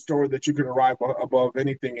tells a story that you can arrive above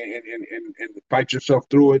anything and fight yourself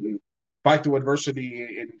through it and fight through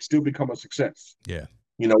adversity and still become a success. Yeah.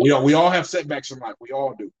 We all have setbacks in life. We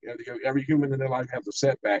all do. Every human in their life has a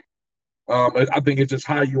setback. I think it's just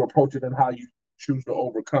how you approach it and how you choose to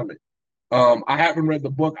overcome it. I haven't read the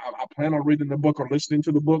book. I plan on reading the book or listening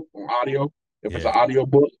to the book on audio if it's an audio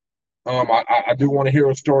book. I do want to hear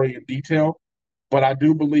a story in detail, but I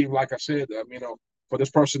do believe, like I said, for this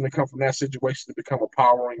person to come from that situation to become a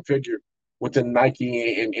powering figure within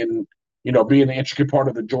Nike and being an intricate part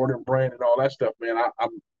of the Jordan brand and all that stuff, man,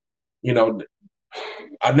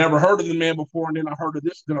 I never heard of the man before, and then I heard of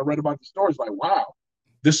this, then I read about the stories, like, wow,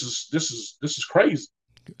 this is crazy.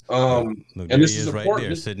 Look, and this he is right important.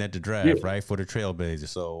 there, sitting at the draft, right, for the Trailblazers.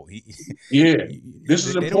 So this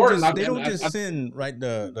is important. They don't just send right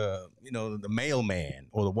the mailman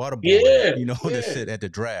or the water boy, to sit at the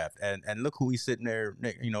draft. And look who he's sitting there,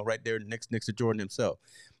 right there next to Jordan himself.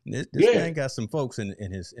 This man got some folks in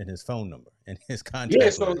his phone number and his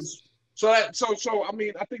contact list. So I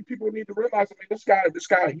mean, I think people need to realize. I mean, this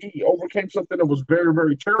guy, he overcame something that was very,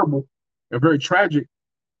 very terrible and very tragic.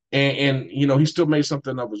 And he still made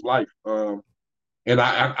something of his life, and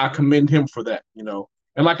I commend him for that.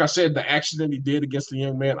 And like I said, the accident he did against the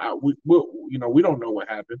young man, we don't know what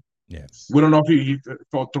happened. Yes, we don't know if he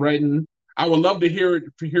felt threatened. I would love to hear it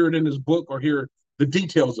in his book or hear the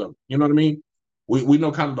details of it. You know what I mean? We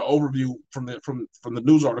know kind of the overview from the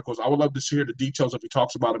news articles. I would love to hear the details if he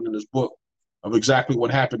talks about it in his book of exactly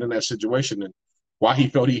what happened in that situation and why he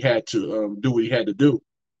felt he had to do what he had to do.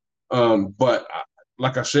 But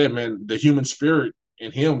like I said, man, the human spirit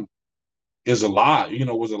in him is alive,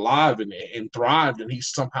 was alive and thrived, and he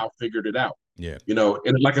somehow figured it out. Yeah.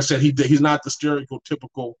 And like I said, he's not the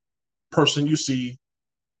stereotypical person you see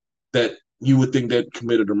that you would think that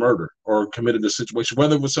committed a murder or committed a situation,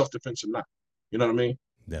 whether it was self-defense or not. You know what I mean?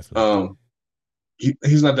 Definitely.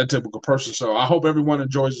 He's not that typical person. So I hope everyone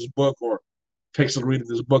enjoys this book or takes a read of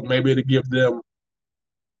this book. Maybe to give them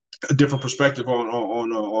a different perspective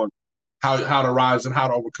on how to rise and how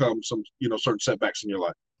to overcome some certain setbacks in your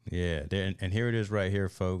life. Yeah, and here it is right here,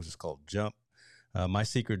 folks. It's called Jump: My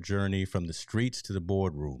Secret Journey from the Streets to the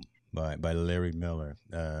Boardroom by Larry Miller.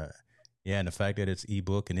 Yeah, and the fact that it's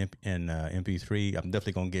ebook and MP3, I'm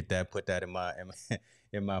definitely gonna get that, put that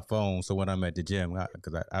in my phone. So when I'm at the gym,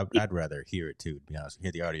 because I'd rather hear it too, to be honest,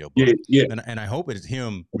 hear the audio book. Yeah. And I hope it's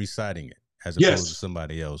him reciting it as Yes. opposed to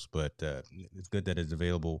somebody else. But it's good that it's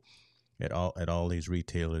available at all these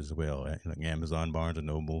retailers as well, like Amazon, Barnes and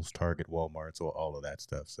Nobles, Target, Walmart, so all of that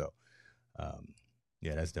stuff. So,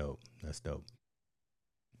 yeah, that's dope. That's dope.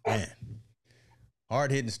 Man,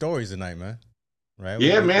 hard hitting stories tonight, man. Right?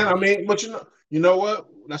 Yeah, man. I mean, but you know what?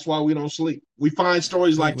 That's why we don't sleep. We find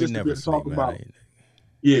stories like this to talk about.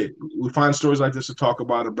 Yeah, we find stories like this to talk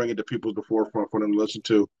about and bring it to people's the forefront for them to listen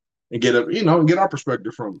to and get our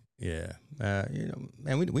perspective from it. Yeah,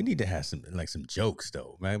 man, we need to have some jokes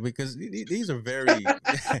though, man, because these are very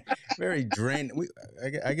very draining.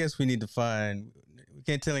 I guess we need to find. We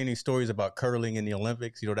can't tell any stories about curling in the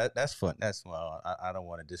Olympics. That's fun. I don't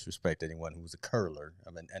want to disrespect anyone who's a curler.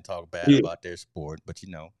 And talk bad about their sport, but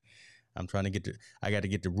I'm trying to I got to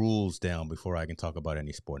get the rules down before I can talk about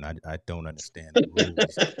any sport. And I don't understand the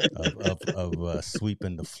rules of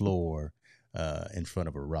sweeping the floor in front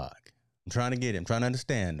of a rock. I'm trying to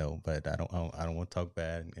understand though, but I don't want to talk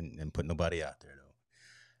bad and put nobody out there though.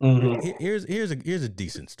 Mm-hmm. Here's a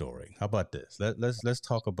decent story. How about this? Let's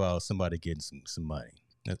talk about somebody getting some money.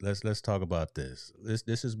 Let's talk about this.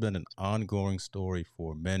 This has been an ongoing story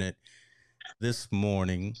for a minute. This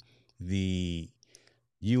morning, the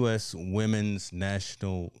U.S. women's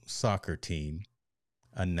national soccer team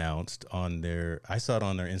announced I saw it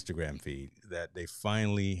on their Instagram feed, that they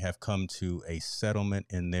finally have come to a settlement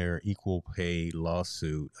in their equal pay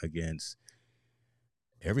lawsuit against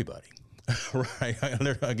everybody, right?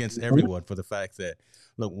 Against everyone for the fact that,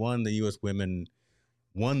 look, the U.S. women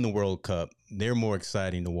won the World Cup. They're more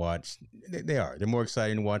exciting to watch. They're more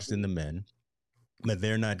exciting to watch than the men, but they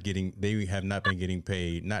have not been getting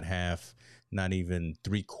paid, not half, not even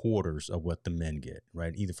 3/4 of what the men get,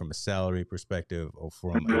 right? Either from a salary perspective or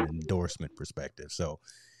from an endorsement perspective. So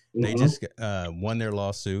they just won their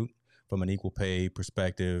lawsuit from an equal pay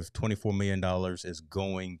perspective. $24 million is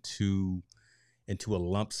going into a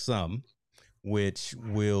lump sum, which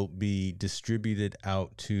will be distributed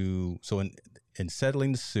out to. So in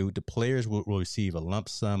settling the suit, the players will receive a lump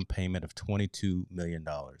sum payment of $22 million.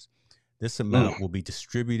 This amount will be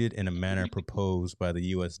distributed in a manner proposed by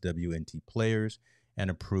the USWNT players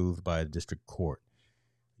and approved by the district court.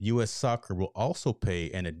 U.S. Soccer will also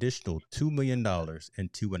pay an additional $2 million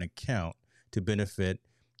into an account to benefit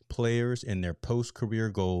players in their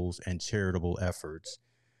post-career goals and charitable efforts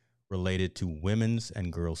related to women's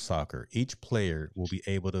and girls soccer. Each player will be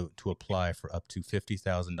able to apply for up to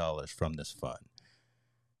 $50,000 from this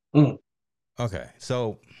fund. Okay,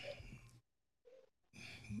 so...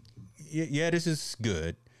 Yeah, this is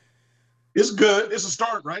good. It's good. It's a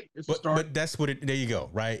start, right? It's a start. But that's what there you go,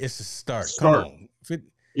 right? It's a start. Come on.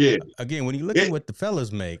 Again, when you look at what the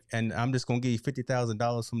fellas make, and I'm just gonna give you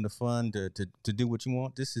 $50,000 from the fund to do what you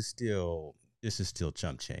want. This is still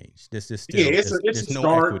chump change. This is still there's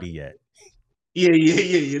no equity yet. Yeah.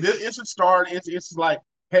 It's a start. It's like,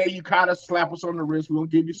 hey, you kind of slap us on the wrist. We're gonna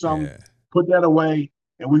give you something. Yeah. Put that away.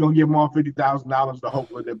 And we're gonna give them all $50,000 to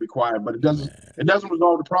hopefully they'll be quiet. But it doesn't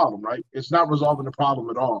resolve the problem, right? It's not resolving the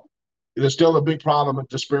problem at all. There's still a big problem of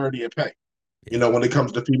disparity in pay, when it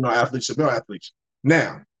comes to female athletes and male athletes.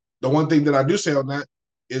 Now, the one thing that I do say on that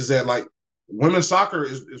is that like women's soccer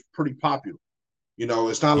is pretty popular.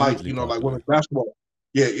 It's not like like women's basketball.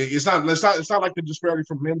 Yeah, it's not like the disparity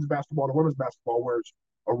from men's basketball to women's basketball, where it's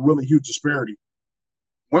a really huge disparity.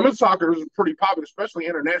 Women's soccer is pretty popular, especially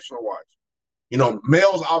international wise.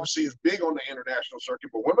 Males obviously is big on the international circuit,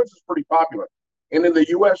 but women's is pretty popular. And in the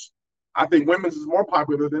U.S., I think women's is more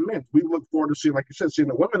popular than men's. We look forward to seeing, like you said, seeing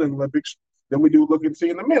the women in the Olympics than we do look at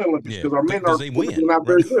seeing the men in the Olympics, because our men are not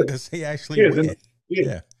very good. Because they actually win.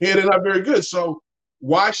 They're not very good. So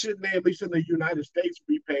why shouldn't they, at least in the United States,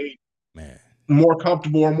 be paid more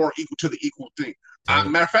comfortable or more equal to the equal thing?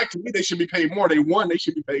 Matter of fact, to me, they should be paid more. They won, they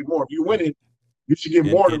should be paid more. If you win it, You should get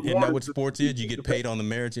more than Isn't that more. what sports is? You get paid on the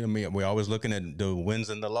merits. I mean, we're always looking at the wins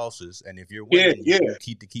and the losses, and if you're Yeah, winning, yeah,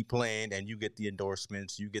 you keep playing, and you get the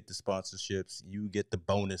endorsements, you get the sponsorships, you get the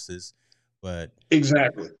bonuses. But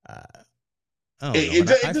exactly. I don't know, man. It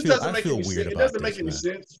just doesn't I make feel any weird sense. It about doesn't this, make any man.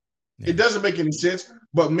 sense. Yeah. It doesn't make any sense.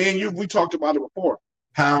 But man, we talked about it before.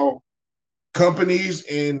 How companies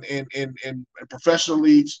and professional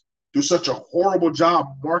leagues do such a horrible job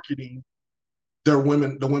marketing the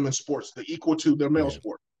women's sports, the equal to their male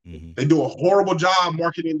sport. Mm-hmm. They do a horrible job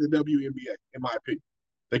marketing the WNBA, in my opinion.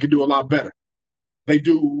 They could do a lot better. They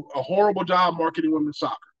do a horrible job marketing women's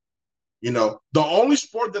soccer. You know, the only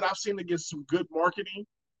sport that I've seen that gets some good marketing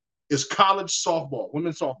is college softball,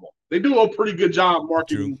 women's softball. They do a pretty good job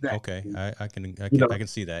marketing that. Okay, I can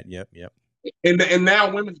see that. Yep. And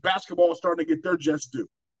now women's basketball is starting to get their just due.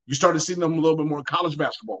 You start to see them a little bit more in college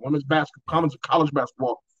basketball. Women's basketball, college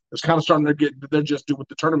basketball is kind of starting to get their just due with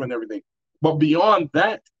the tournament and everything. But beyond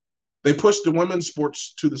that, they push the women's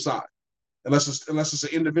sports to the side, unless it's an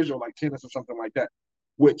individual like tennis or something like that.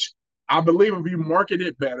 Which I believe if you market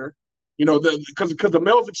it better, you know, because the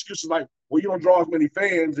male's excuse is like, well, you don't draw as many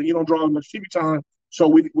fans and you don't draw as much TV time, so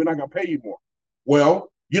we're not gonna pay you more.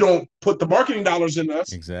 Well, you don't put the marketing dollars in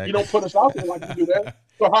us. Exactly. You don't put us out there like you do that.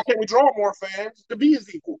 So how can we draw more fans? The B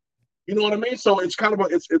is equal. You know what I mean? So it's kind of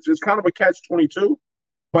a catch-22.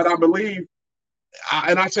 But I believe,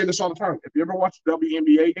 and I say this all the time, if you ever watch a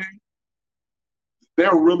WNBA game,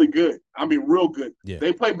 they're really good. I mean, real good. Yeah.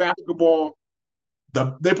 They play basketball.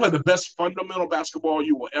 They play the best fundamental basketball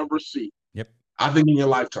you will ever see. Yep. I think in your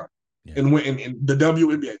lifetime. Yeah. In the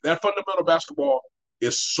WNBA, that fundamental basketball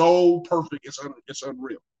is so perfect. It's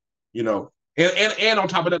unreal. You know, and on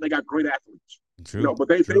top of that, they got great athletes. True. You know, but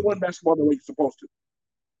they won basketball the way you're supposed to.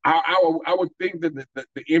 I would think that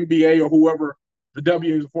the NBA or whoever the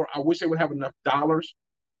W is for, I wish they would have enough dollars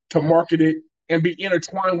to market it and be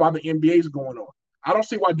intertwined while the NBA is going on. I don't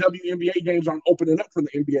see why WNBA games aren't opening up for the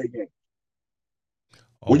NBA game.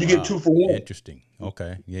 Oh, you get 2 for 1. Interesting.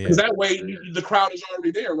 Okay. Yeah. Because that way the crowd is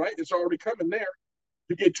already there, right? It's already coming there.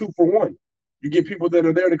 You get 2 for 1. You get people that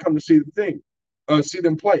are there to come to see the thing, see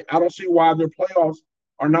them play. I don't see why their playoffs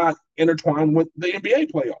are not intertwined with the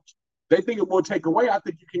NBA playoffs. They think it will take away. I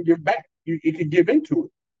think you can give back. You can give into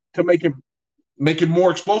it to make it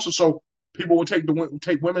more explosive, so people will take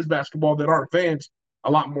women's basketball that aren't fans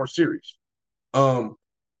a lot more serious.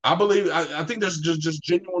 I believe I think there's just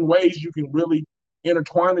genuine ways you can really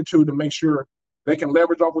intertwine the two to make sure they can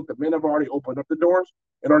leverage off what the men have already opened up the doors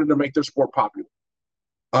in order to make their sport popular.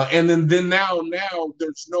 And then now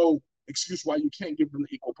there's no excuse why you can't give them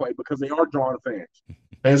the equal play because they are drawing fans.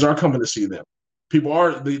 Fans are coming to see them.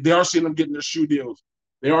 People they are seeing them getting their shoe deals.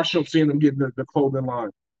 They are seeing them getting the clothing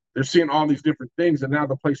line. They're seeing all these different things, and now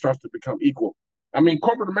the play starts to become equal. I mean,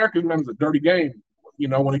 corporate America, man, is a dirty game, you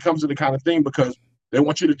know, when it comes to the kind of thing because they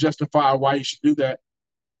want you to justify why you should do that.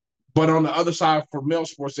 But on the other side, for male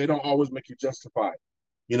sports, they don't always make you justify it.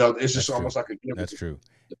 You know, it's just almost like a given. That's true.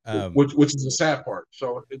 Which is the sad part.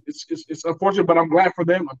 So it's unfortunate, but I'm glad for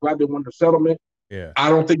them. I'm glad they won the settlement. Yeah. I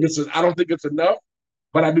don't think it's enough,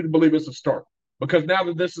 but I do believe it's a start because now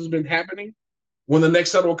that this has been happening, when the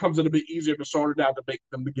next settlement comes, it'll be easier to sort it out to make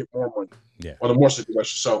them to get more money. Yeah. Or the more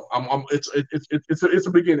situation. So it's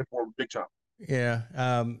a beginning for them, big time. Yeah.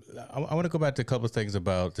 I want to go back to a couple of things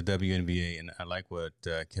about the WNBA, and I like what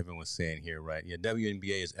Kevin was saying here, right? Yeah,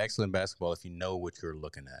 WNBA is excellent basketball if you know what you're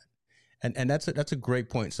looking at. And that's a great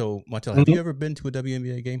point. So, Montel, have you ever been to a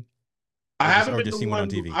WNBA game? I haven't been to one on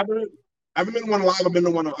TV. I haven't been to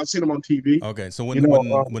one live. I've seen them on TV. Okay, so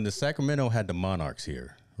when the Sacramento had the Monarchs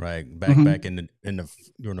here, right, back in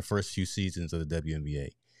during the first few seasons of the WNBA,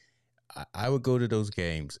 I would go to those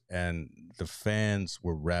games, and the fans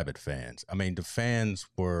were rabid fans. I mean, the fans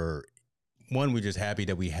were we're just happy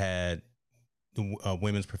that we had the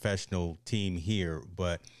women's professional team here,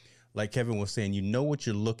 but like Kevin was saying, you know what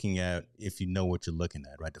you're looking at if you know what you're looking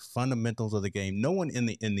at, right? The fundamentals of the game. No one in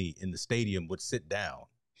the stadium would sit down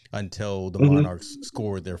until the Monarchs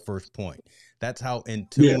scored their first point. That's how in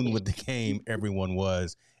tune with the game everyone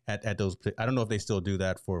was at those. I don't know if they still do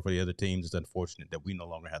that for the other teams. It's unfortunate that we no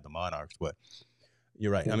longer have the Monarchs, but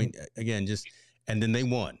you're right. I mean, again, and then they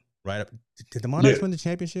won, right? Did the Monarchs win the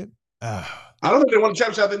championship? I don't think they won the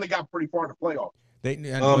championship. I think they got pretty far in the playoffs. And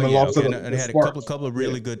they had a couple of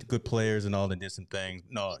really good players and all that did some things.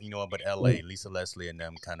 No, you know what? But L.A., Lisa Leslie and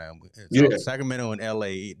them kind of Sacramento and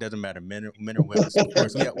L.A. It doesn't matter men or women. Of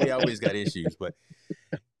course, we always got issues, but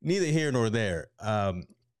neither here nor there.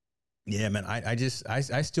 Yeah, man.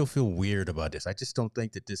 I still feel weird about this. I just don't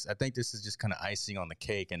think that this. I think this is just kind of icing on the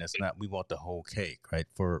cake, and it's not. We want the whole cake, right?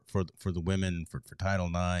 For the women, for Title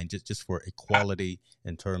IX, just for equality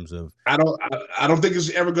in terms of. I don't think it's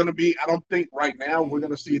ever going to be. I don't think right now we're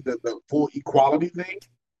going to see the full equality thing.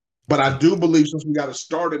 But I do believe since we got to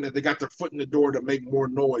start in it, they got their foot in the door to make more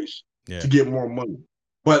noise to get more money.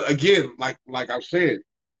 But again, like I said,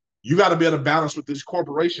 you got to be able to balance with these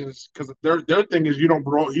corporations because their thing is you don't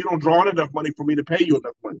draw in enough money for me to pay you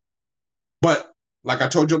enough money. But like I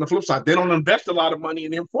told you on the flip side, they don't invest a lot of money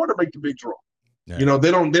in them for to make the big draw. Yeah. You know,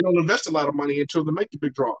 they don't invest a lot of money until they make the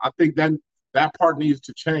big draw. I think that part needs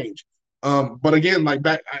to change. But again, like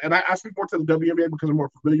back, and I speak more to the WNBA because I'm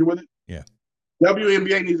more familiar with it. Yeah.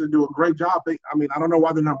 WNBA needs to do a great job. I don't know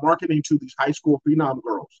why they're not marketing to these high school phenom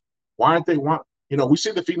girls. Why aren't they? We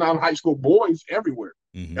see the phenom high school boys everywhere,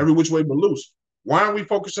 every which way but loose. Why aren't we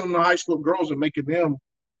focusing on the high school girls and making them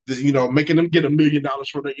get $1 million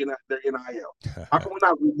for their NIL? How come we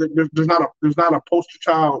not? There's not a poster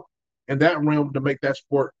child in that realm to make that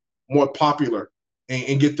sport more popular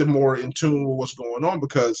and get them more in tune with what's going on?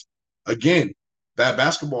 Because again, that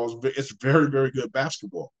basketball it's very, very good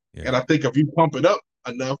basketball. Yeah. And I think if you pump it up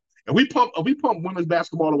enough, and we pump women's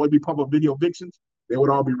basketball the way we pump up video vixens, they would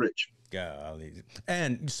all be rich. Golly.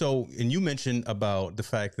 And you mentioned about the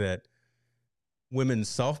fact that women's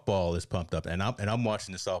softball is pumped up, and I'm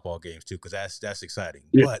watching the softball games too because that's exciting.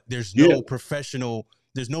 Yeah. But there's no real professional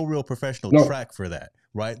track for that,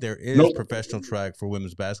 right? There is professional track for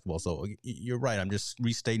women's basketball. So you're right. I'm just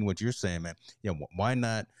restating what you're saying, man. Yeah, why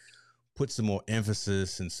not put some more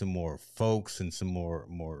emphasis and some more folks and some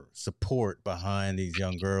more support behind these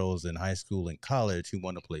young girls in high school and college who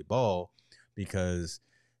want to play ball, because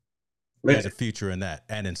there's a future in that.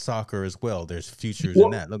 And in soccer as well, there's futures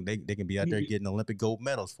in that. Look, they can be out there getting Olympic gold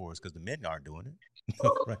medals for us because the men aren't doing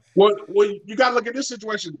it. Right. Well, you got to look at this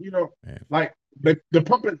situation, like they're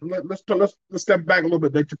pumping. Let's step back a little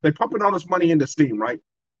bit. They're pumping all this money into STEAM, right?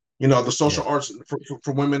 The social arts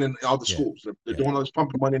for women in all the schools. They're doing all this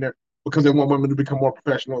pumping money in there because they want women to become more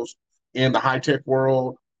professionals in the high-tech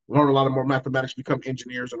world, learn a lot of more mathematics, become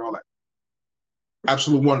engineers and all that.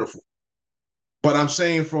 Absolutely wonderful. But I'm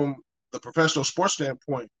saying from the professional sports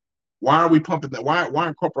standpoint, why are we pumping that? Why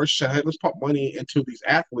aren't corporations saying, hey, let's pump money into these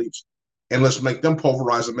athletes and let's make them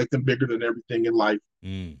pulverize and make them bigger than everything in life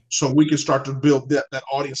so we can start to build that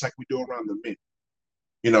audience like we do around the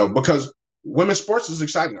men. Because women's sports is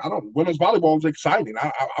exciting. Women's volleyball is exciting.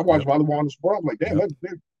 I watch volleyball in the sport. I'm like, damn,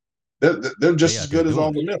 they're just as good as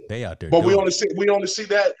all the men. They out there. But we only see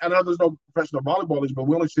that. I know there's no professional volleyball leagues, but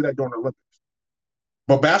we only see that during the Olympics.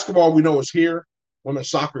 But basketball, we know is here. Women's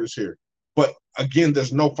soccer is here. But again,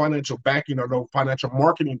 there's no financial backing or no financial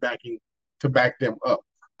marketing backing to back them up.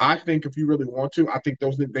 I think if you really want to, I think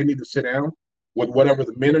they need to sit down with whatever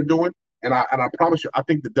the men are doing. And I promise you, I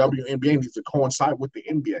think the WNBA needs to coincide with the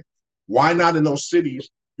NBA. Why not in those cities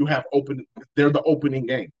you have they're the opening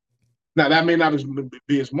game? Now, that may not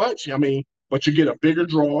be as much, but you get a bigger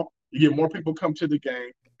draw. You get more people come to the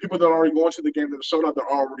game. People that are already going to the game that are sold out,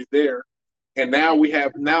 they're already there. And now we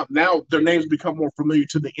have now their names become more familiar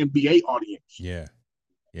to the NBA audience. Yeah.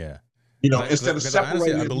 Instead of separating.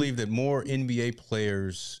 Honestly, I believe that more NBA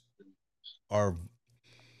players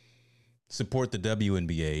support the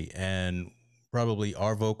WNBA and probably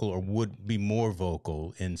are vocal or would be more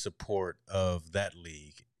vocal in support of that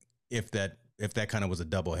league if that kind of was a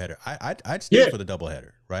doubleheader. I'd stand for the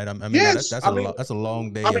doubleheader, right? That's a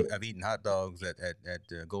long day of eating hot dogs at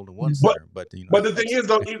Golden One Center. But the thing is,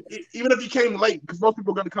 though, even if you came late, because most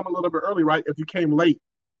people are going to come a little bit early, right? If you came late,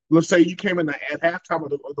 let's say you came in at halftime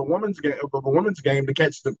of the women's game to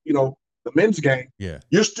catch the men's game. Yeah,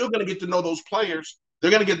 you're still going to get to know those players.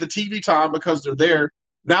 They're going to get the TV time because they're there.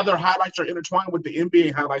 Now their highlights are intertwined with the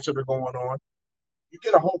NBA highlights that are going on. You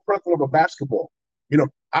get a whole plethora of basketball.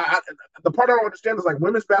 The part I don't understand is like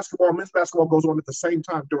women's basketball and men's basketball goes on at the same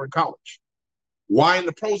time during college. Why in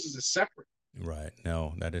the pros is it separate? Right.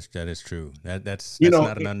 No, that is true. That's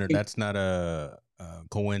not a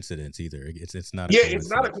coincidence either. It's not. It's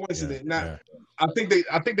not a coincidence. I think they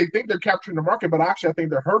think they're capturing the market, but actually I think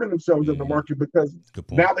they're hurting themselves in the market because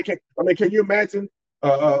now they can't. Can you imagine?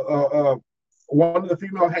 One of the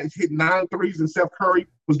female has hit 9 threes and Steph Curry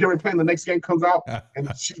was getting playing. The next game comes out and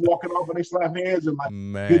she's walking off and they slap hands and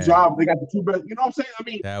like, good job. They got the two best. You know what I'm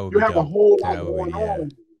saying? You have a whole lot going on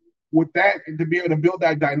with that, and to be able to build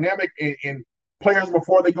that dynamic and players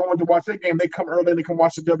before they go in to watch that game, they come early and they can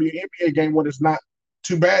watch the WNBA game when it's not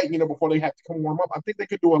too bad, before they have to come warm up. I think they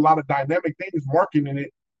could do a lot of dynamic things, marketing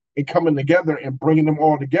it and coming together and bringing them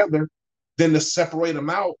all together then to separate them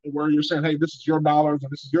out where you're saying, hey, this is your dollars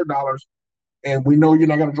and this is your dollars, and we know you're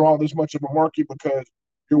not going to draw this much of a market because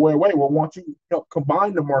you're way away. Well, why don't you help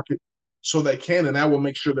combine the market so they can, and that will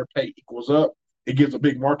make sure their pay equals up. It gives a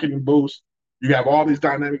big marketing boost. You have all these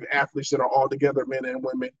dynamic athletes that are all together, men and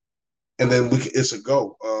women, and then it's a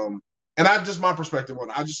go. And that's just my perspective on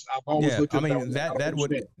it. I've always looked at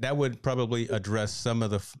that would probably address some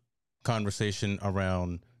of the conversation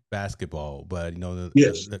around basketball, but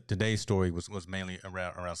today's story was mainly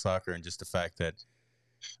around soccer, and just the fact that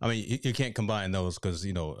you can't combine those because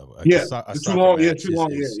it's too long.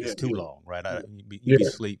 It's too long, right? You'd be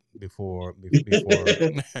asleep before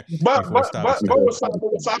but with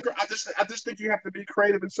soccer, I just think you have to be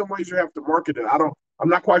creative in some ways. You have to market it. I'm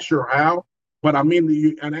not quite sure how, but I can't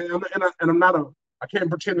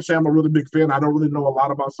pretend to say I'm a really big fan. I don't really know a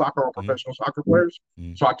lot about soccer or professional soccer players,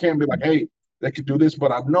 so I can't be like, hey, they could do this.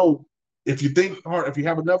 But I know if you think hard, if you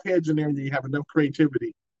have enough heads in there and you have enough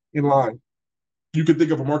creativity in line, you can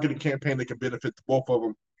think of a marketing campaign that can benefit both of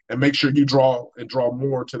them and make sure you draw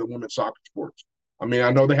more to the women's soccer sports. I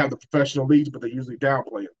know they have the professional leagues, but they usually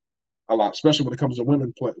downplay it a lot, especially when it comes to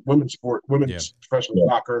women's professional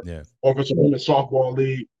soccer, or if it's a women's softball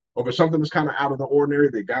league, or if it's something that's kind of out of the ordinary,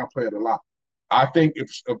 they downplay it a lot. I think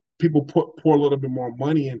if people pour a little bit more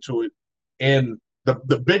money into it, and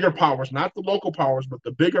the bigger powers, not the local powers, but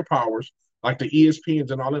the bigger powers, like the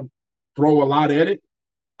ESPNs and all them, throw a lot at it,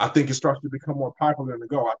 I think it starts to become more popular to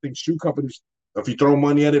go. I think shoe companies, if you throw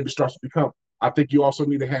money at it, it starts to become. I think you also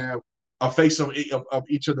need to have a face of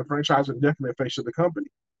each of the franchises and definitely a face of the company.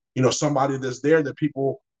 Somebody that's there that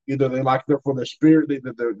people either they like them for their spirit,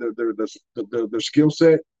 their skill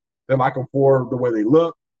set, they like them for the way they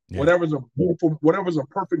look. Yeah. Whatever's a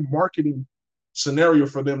perfect marketing scenario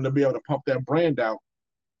for them to be able to pump that brand out.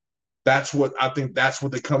 That's what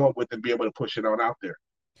they come up with and be able to push it on out there.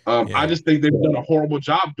 I just think they've done a horrible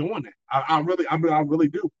job doing it. I really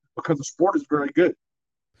do, because the sport is very good.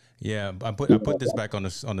 Yeah, I put this back on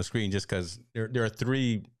the screen just because there are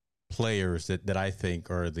three players that I think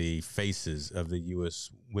are the faces of the U.S.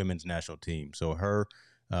 women's national team. So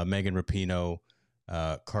Megan Rapinoe,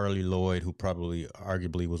 Carly Lloyd, who probably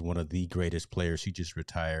arguably was one of the greatest players. She just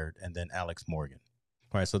retired, and then Alex Morgan.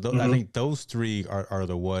 All right, so I think those three are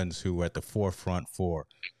the ones who are at the forefront for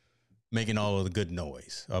making all of the good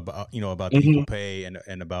noise about the equal pay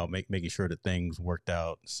and about making sure that things worked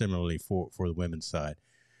out similarly for the women's side.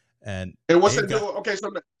 And what's that dude? Okay,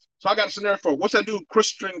 so I got a scenario for what's that dude?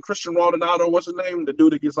 Christian Ronaldo. What's his name? The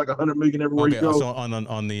dude that gets like $100 million everywhere he goes. So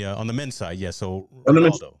on the men's side, yeah. So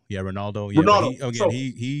Ronaldo, Ronaldo, yeah.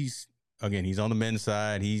 Ronaldo. He's on the men's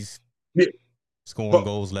side. He's scoring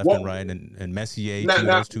goals left and right, and Messier,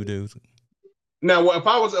 those two dudes. Now, if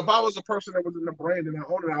I was a person that was in the brand and I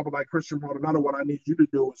owned it, I would like Christian Ronaldo. What I need you to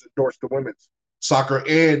do is endorse the women's soccer,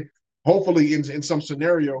 and hopefully in some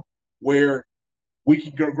scenario where we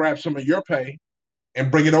can go grab some of your pay and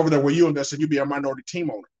bring it over there where you invest, and you be a minority team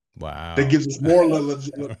owner. Wow, that gives us more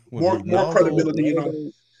credibility.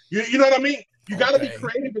 You know what I mean? You got to be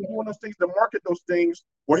creative in doing those things to market those things.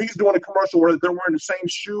 Where he's doing a commercial where they're wearing the same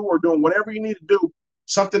shoe or doing whatever you need to do,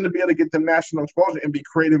 something to be able to get them national exposure and be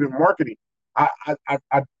creative in marketing. I'll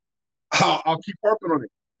keep harping on it.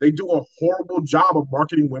 They do a horrible job of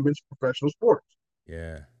marketing women's professional sports.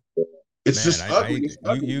 Yeah, it's just ugly.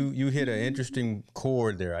 You hit an interesting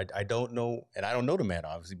chord there. I don't know, and I don't know the man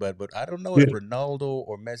obviously, but I don't know if Ronaldo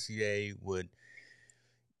or Messier would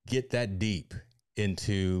get that deep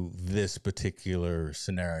into this particular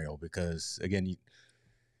scenario because again,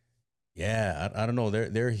 I don't know.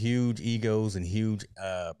 They're huge egos and huge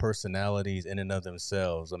personalities in and of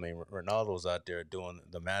themselves. I mean, Ronaldo's out there doing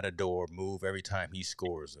the matador move every time he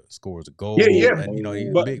scores a goal. Yeah. And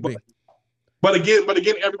big. But again,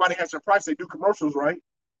 everybody has their price. They do commercials, right?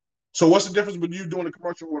 So what's the difference with you doing a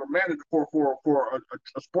commercial with a manager for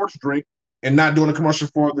a sports drink and not doing a commercial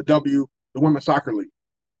for the women's soccer league?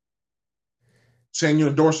 Saying you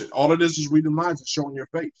endorse it. All it is reading lines and showing your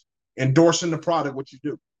face. Endorsing the product, what you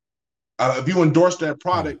do. If you endorse that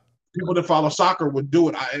product, people that follow soccer would do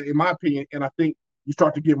it, in my opinion. And I think you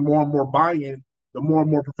start to get more and more buy-in, the more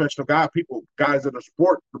and more professional guys that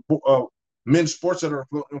are men's sports that are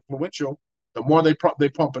influential, the more they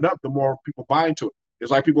pump it up, the more people buy into it.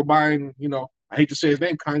 It's like people buying, I hate to say his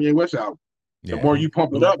name, Kanye West album. The more you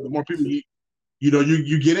pump it up, the more people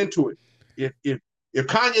you get into it. If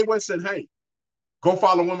Kanye West said, hey, go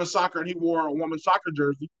follow women's soccer, and he wore a women's soccer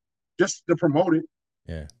jersey just to promote it,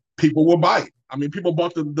 people will buy it. I mean, people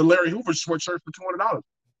bought the Larry Hoover sweatshirt for $200.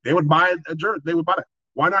 They would buy a jersey. They would buy it.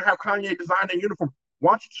 Why not have Kanye design their uniform?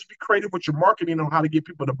 Why don't you just be creative with your marketing on how to get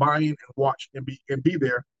people to buy in and watch and be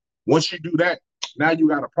there? Once you do that, now you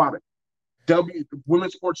got a product.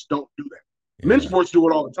 Women's sports don't do that. Yeah. Men's sports do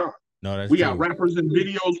it all the time. No, that's we true. got rappers in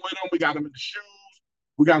videos with them. We got them in the shoes.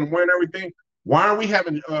 We got them wearing everything. Why aren't we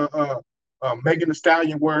having Megan Thee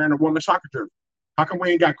Stallion wearing a women's soccer jersey? How come we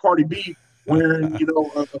ain't got Cardi B wearing, a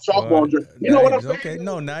softball jersey? You know what I'm saying? Okay,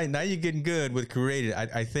 no, now you're getting good with creative.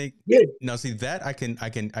 I think. Yeah. Now, see that I can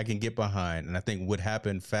get behind, and I think would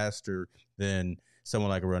happen faster than someone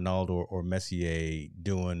like a Ronaldo or Messier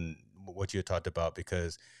doing what you talked about,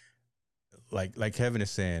 because, like Kevin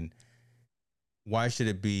is saying, why should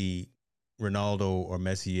it be Ronaldo or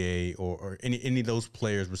Messier or any of those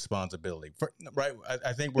players' responsibility? Right?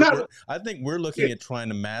 I think we're looking at trying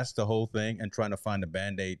to mask the whole thing and trying to find a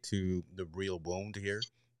Band-Aid to the real wound here,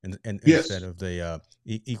 and instead of the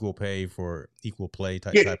equal pay for equal play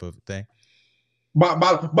type of thing. But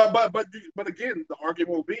again, the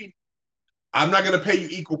argument will be, I'm not going to pay you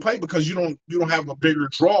equal pay because you don't have a bigger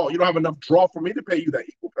draw. You don't have enough draw for me to pay you that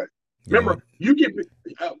equal pay. Remember, you get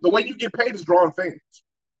the way you get paid is drawing fans.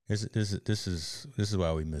 This is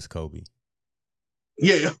why we miss Kobe.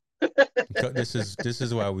 Yeah. This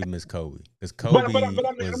is why we miss Kobe, because Kobe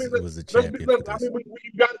was a champion. You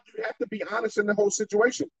have to be honest in the whole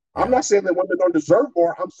situation. Yeah. I'm not saying that women don't deserve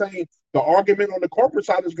more. I'm saying the argument on the corporate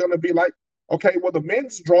side is going to be like, okay, well, the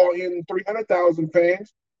men's draw in 300,000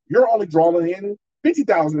 fans. You're only drawing in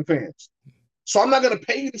 50,000 fans. So I'm not going to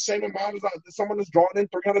pay you the same amount as someone that's drawing in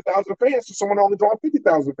 300,000 fans to someone only drawing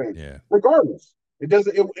 50,000 fans. Yeah. Regardless, it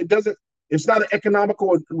doesn't. It's not an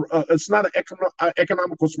economical. It's not an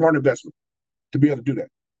economical smart investment to be able to do that.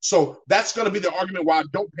 So that's going to be the argument why I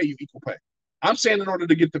don't pay you equal pay. I'm saying in order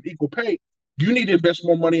to get them equal pay, you need to invest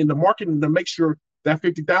more money in the marketing to make sure that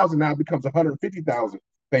 50,000 now becomes 150,000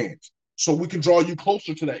 fans. So we can draw you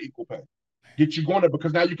closer to that equal pay, get you going there,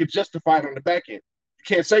 because now you can justify it on the back end.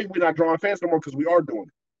 You can't say we're not drawing fans no more because we are doing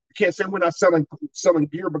it. You can't say we're not selling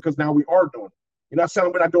gear because now we are doing it. You're not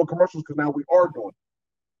selling, we're not doing commercials because now we are doing it.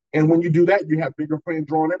 And when you do that, you have bigger fans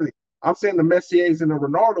drawing everything. I'm saying the Messiers and the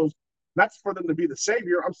Ronaldos, not for them to be the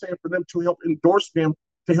savior. I'm saying for them to help endorse them,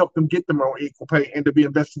 to help them get them on equal pay and to be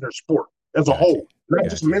invested in their sport as a whole, not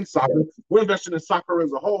just men's soccer. We're investing in soccer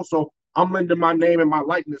as a whole. So I'm lending my name and my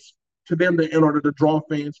likeness to them in order to draw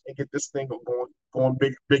fans and get this thing going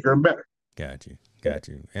bigger and better. Got you.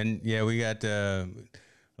 And yeah, we got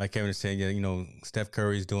like Kevin was saying, Steph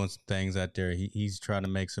Curry's doing some things out there. He's trying to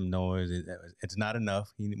make some noise. It's not enough.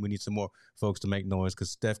 We need some more folks to make noise, because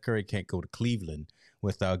Steph Curry can't go to Cleveland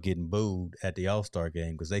without getting booed at the All-Star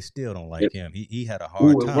game, because they still don't like him. He had a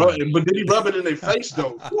hard time. But did he rub it in their face,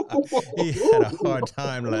 though? He had a hard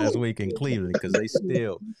time last week in Cleveland because they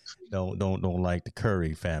still don't like the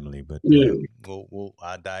Curry family. But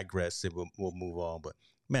I digress. We'll move on. But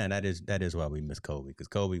man, that is why we miss Kobe, because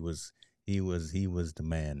Kobe was the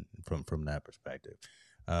man from that perspective.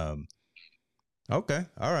 Okay,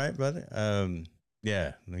 all right, brother.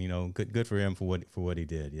 Yeah, good for him for what he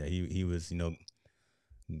did. Yeah, he was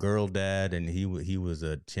girl dad, and he was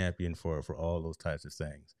a champion for all those types of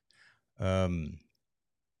things. The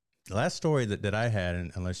last story that I had,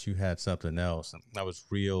 and unless you had something else, I was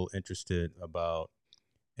real interested about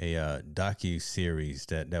a docu-series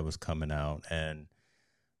that was coming out, and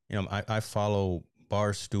I follow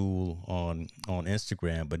Barstool on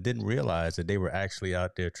Instagram, but didn't realize that they were actually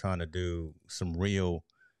out there trying to do some real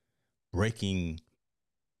breaking,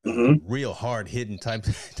 real hard hitting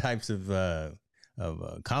types of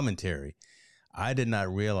commentary. I did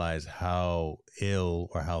not realize how ill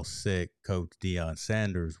or how sick Coach Deion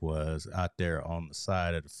Sanders was out there on the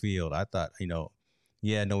side of the field. I thought,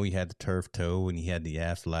 he had the turf toe and he had the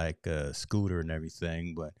Aflac scooter and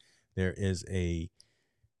everything, but there is a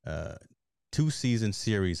 2-season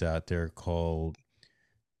series out there called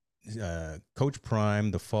Coach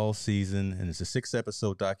Prime, the fall season, and it's a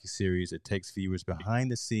 6-episode docu-series. It takes viewers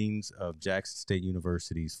behind the scenes of Jackson State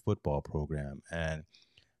University's football program and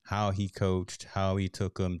how he coached, how he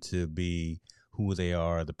took them to be who they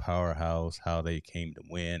are, the powerhouse, how they came to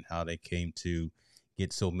win, how they came to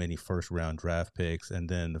get so many first-round draft picks, and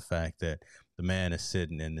then the fact that the man is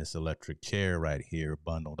sitting in this electric chair right here,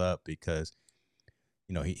 bundled up, because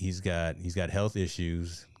he's got health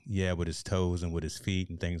issues, with his toes and with his feet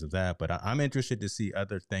and things of that. But I'm interested to see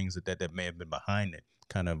other things that may have been behind it,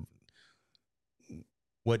 kind of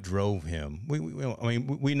what drove him. We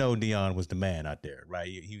know Deion was the man out there, right?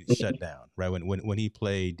 He was shut down, right? When he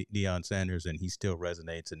played Deion Sanders, and he still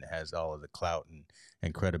resonates and has all of the clout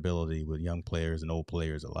and credibility with young players and old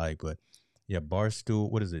players alike. But yeah,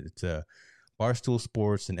 Barstool, what is it? It's Barstool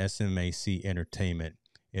Sports and SMAC Entertainment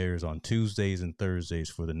airs on Tuesdays and Thursdays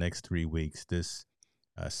for the next 3 weeks. This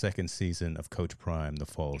second season of Coach Prime, the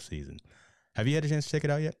fall season. Have you had a chance to check it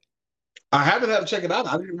out yet? I haven't had to check it out.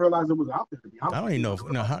 I didn't realize it was out there. To be honest, I don't even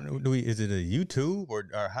know. How do we? Is it a YouTube or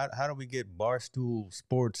how do we get Barstool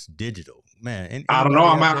Sports digital? Man, I don't know.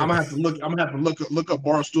 I'm gonna have to look. I'm gonna have to look up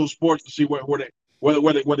Barstool Sports to see where they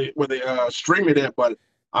stream it at. But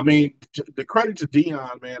I mean, the credit to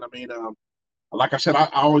Deion, man. I mean, like I said, I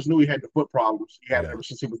always knew he had the foot problems. He had it ever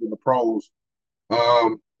since he was in the pros.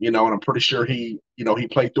 And I'm pretty sure he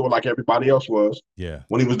played through it like everybody else was. Yeah.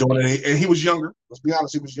 When he was doing it, and he was younger. Let's be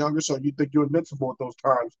honest, he was younger, so you think you're invincible at those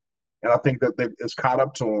times. And I think that it's caught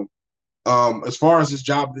up to him. As far as his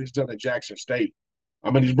job that he's done at Jackson State, I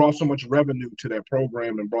mean, he's brought so much revenue to that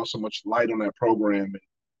program and brought so much light on that program.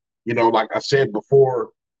 And like I said before,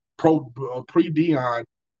 pre-Deion,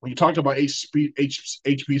 when you talked about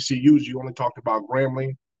HBCUs, you only talked about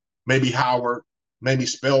Grambling, maybe Howard, maybe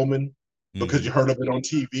Spelman, because you heard of it on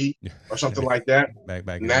TV or something like that.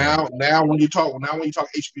 Back now when you talk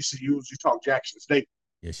HBCUs, you talk Jackson State.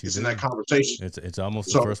 Yes, it's in that conversation. It's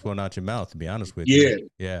almost the first one out your mouth, to be honest with you.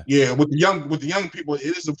 Yeah. With the young people, it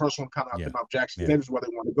is the first one kind of out their mouth. Jackson State is where they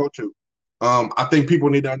want to go to. I think people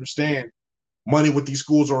need to understand money with these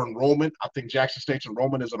schools or enrollment. I think Jackson State's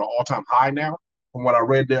enrollment is at an all-time high now, from what I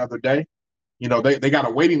read the other day. They got a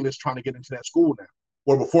waiting list trying to get into that school now.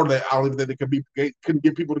 Or before that, I don't even think they couldn't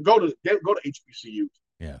get people to go to HBCUs.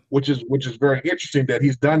 Yeah, which is very interesting that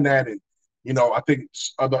he's done that, and I think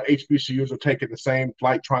other HBCUs are taking the same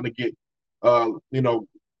flight, trying to get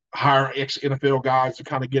hire ex-NFL guys to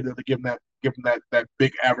kind of give them that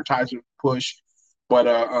big advertising push. But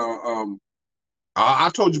I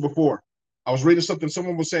told you before, I was reading something.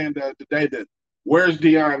 Someone was saying today that where's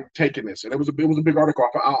Deion taking this, and it was a big article.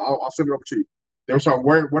 I'll send it over to you. They were saying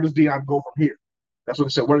where does Deion go from here? That's what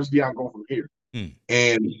they said. Where does Deion go from here?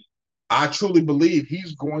 And I truly believe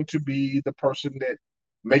he's going to be the person that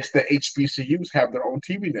makes the HBCUs have their own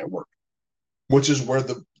TV network, which is where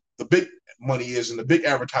the big money is and the big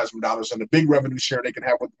advertisement dollars and the big revenue share they can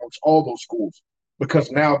have with all those schools.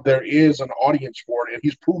 Because now there is an audience for it, and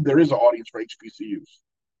he's proved there is an audience for HBCUs.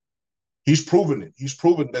 He's proven it. He's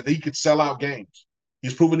proven that he could sell out games.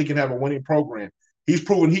 He's proven he can have a winning program. He's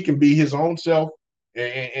proven he can be his own self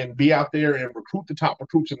and be out there and recruit the top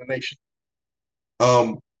recruits in the nation.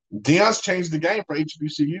 Deion's changed the game for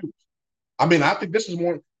HBCUs. I mean, I think this is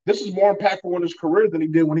more impactful in his career than he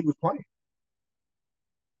did when he was playing.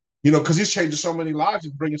 Because he's changing so many lives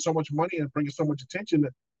and bringing so much money and bringing so much attention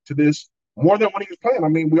to this more than when he was playing. I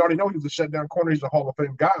mean, we already know he was a shutdown corner. He's a Hall of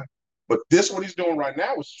Fame guy. But what he's doing right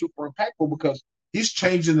now is super impactful because he's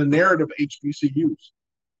changing the narrative of HBCUs.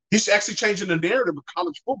 He's actually changing the narrative of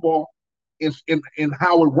college football in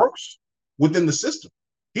how it works within the system.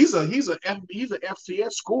 He's a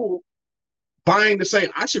FCS school buying to say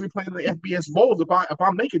I should be playing in the FBS bowls if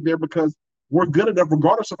I make it there because we're good enough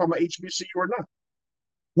regardless if I'm an HBCU or not.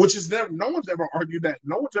 Which is no one's ever argued that.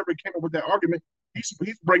 No one's ever came up with that argument. He's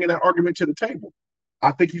bringing that argument to the table.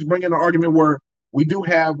 I think he's bringing an argument where we do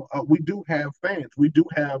have fans. We do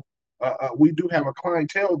have a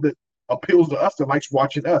clientele that appeals to us, that likes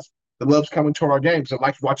watching us, that loves coming to our games, that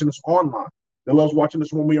likes watching us online, that loves watching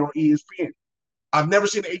us when we're on ESPN. I've never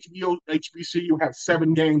seen an HBCU have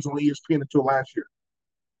 7 games on ESPN until last year.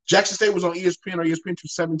 Jackson State was on ESPN or ESPN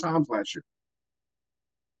 7 times last year.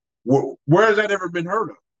 Where has that ever been heard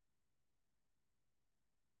of?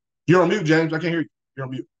 You're on mute, James. I can't hear you. You're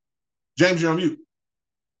on mute. James, you're on mute.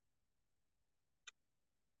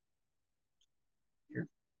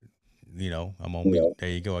 I'm on mute. There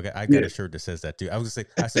you go. I got a shirt that says that too. I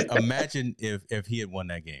said, imagine if he had won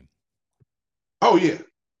that game. Oh yeah.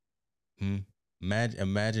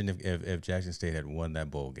 Imagine if Jackson State had won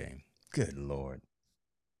that bowl game. Good Lord.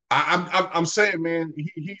 I'm saying, man,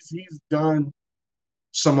 he's done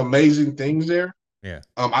some amazing things there. Yeah.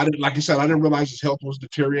 I didn't, like you said, I didn't realize his health was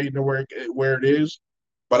deteriorating to where it is,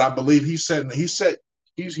 but I believe he's being a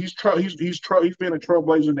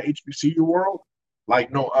trailblazer in the HBCU world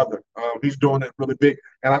like no other. He's doing it really big,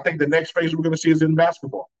 and I think the next phase we're going to see is in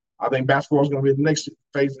basketball. I think basketball is going to be the next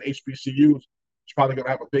phase in HBCUs. It's probably going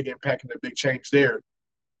to have a big impact and a big change there,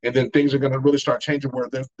 and then things are going to really start changing where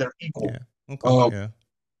they're equal. Yeah. Okay.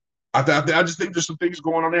 I just think there's some things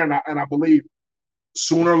going on there, and I believe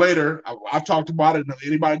sooner or later, I've talked about it, and if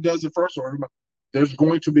anybody does it first, or there's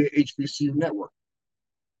going to be an HBCU network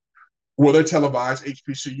where they televise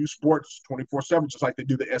HBCU sports 24/7, just like they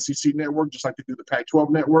do the SEC network, just like they do the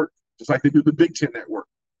Pac-12 network, just like they do the Big Ten network.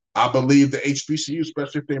 I believe the HBCU,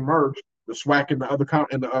 especially if they merge, the SWAC and the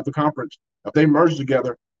other conference, if they merge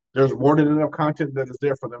together, there's more than enough content that is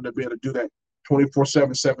there for them to be able to do that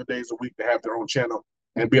 24/7, 7 days a week, to have their own channel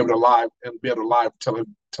and be able to live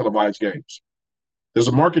televise games. There's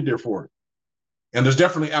a market there for it, and there's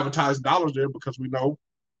definitely advertising dollars there because we know,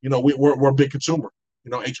 we're a big consumer.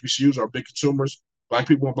 HBCUs are big consumers. Black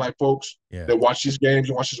people and black folks Yeah. that watch these games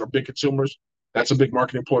and watch these are big consumers. That's a big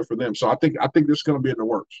marketing ploy for them. So I think this is going to be in the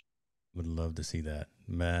works. Would love to see that,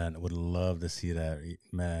 man. Would love to see that,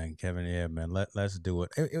 man. Kevin, yeah, man. Let's do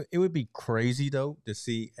it. It would be crazy though to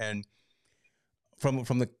see, and from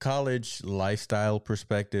the college lifestyle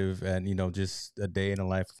perspective, and just a day in the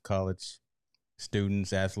life of college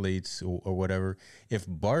students, athletes, or whatever. If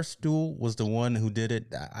Barstool was the one who did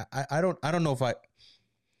it, I don't know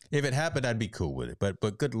if it happened, I'd be cool with it.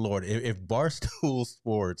 But good Lord, if Barstool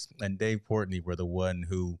Sports and Dave Portnoy were the one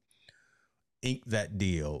who inked that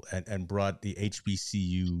deal and brought the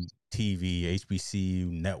HBCU TV,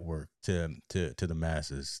 HBCU network to the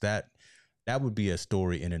masses, that would be a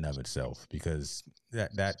story in and of itself, because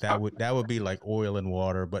that would be like oil and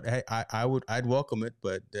water. But hey, I'd welcome it,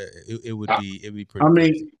 but it would be pretty. I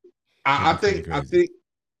mean, crazy.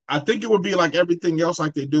 I think it would be like everything else,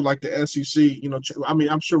 like they do, like the SEC.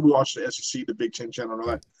 I'm sure we watch the SEC, the Big Ten channel, and all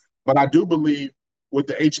that. But I do believe with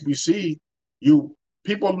the HBC,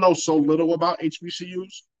 people know so little about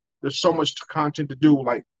HBCUs. There's so much content to do,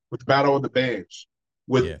 like with Battle of the Bands,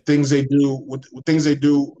 with things they do, with things they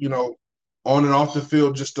do, on and off the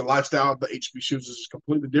field. Just the lifestyle of the HBCUs is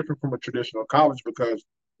completely different from a traditional college because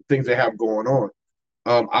the things they have going on.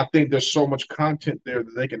 I think there's so much content there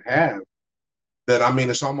that they can have that,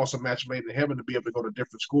 it's almost a match made in heaven to be able to go to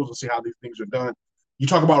different schools and see how these things are done. You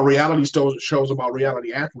talk about reality shows about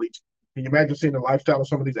reality athletes. Can you imagine seeing the lifestyle of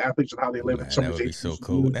some of these athletes and how they live in some of these HBCUs? So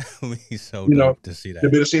cool. That would be so dope to see that. To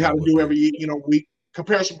be able to see how they do every week.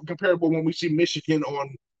 Comparable when we see Michigan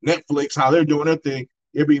on Netflix, how they're doing their thing.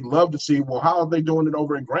 It'd be love to see, well, how are they doing it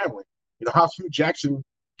over in Grambling? How's Hugh Jackson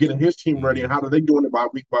getting his team ready, and how are they doing it by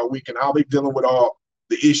week, and how are they dealing with all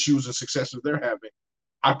the issues and successes they're having?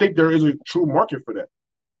 I think there is a true market for that,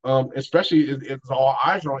 especially if all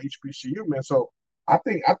eyes are on HBCU, man. So I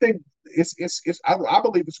think it's I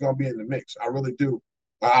believe it's going to be in the mix. I really do.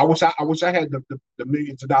 I wish I had the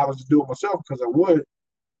millions of dollars to do it myself, because I would.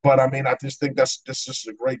 But I just think that's just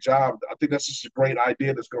a great job. I think that's just a great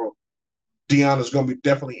idea. Deion is going to be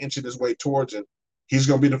definitely inching his way towards it. He's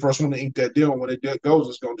going to be the first one to ink that deal. And when it goes,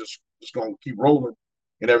 it's going to keep rolling,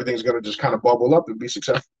 and everything's going to just kind of bubble up and be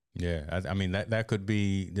successful. Yeah, that could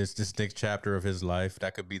be this next chapter of his life.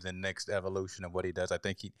 That could be the next evolution of what he does. I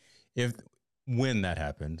think when that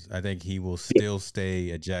happens, I think he will still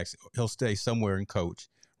stay at Jackson. He'll stay somewhere and coach,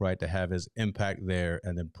 right, to have his impact there,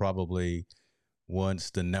 and then probably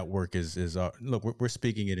once the network is look, we're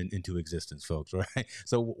speaking it into existence, folks, right?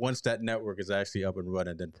 So once that network is actually up and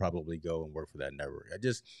running, then probably go and work for that network.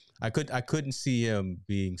 I couldn't see him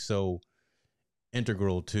being so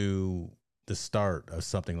integral to the start of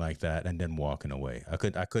something like that and then walking away.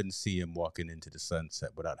 I couldn't see him walking into the sunset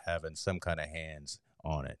without having some kind of hands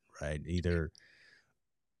on it, right? Either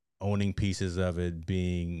owning pieces of it,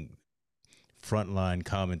 being frontline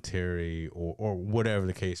commentary, or whatever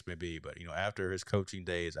the case may be. But after his coaching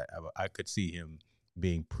days, I could see him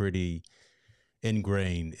being pretty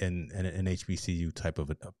ingrained in an HBCU type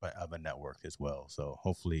of a network as well. So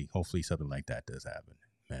hopefully something like that does happen,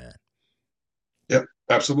 man. Yep,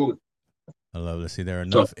 absolutely. I love to see there are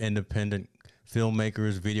enough independent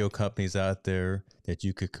filmmakers, video companies out there that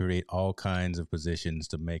you could create all kinds of positions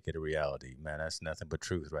to make it a reality. Man, that's nothing but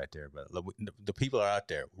truth right there. But the people are out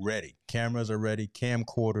there ready. Cameras are ready.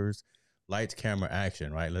 Camcorders, lights, camera,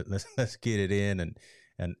 action. Right. Let's get it in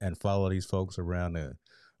and follow these folks around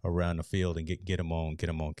the field and get them on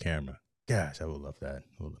camera. Gosh, I would love that.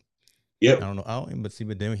 Yeah. I don't know.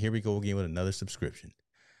 But then here we go again with another subscription.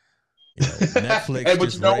 Netflix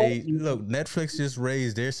Netflix just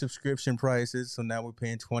raised their subscription prices, so now we're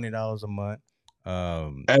paying $20 a month.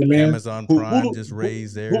 Amazon Prime just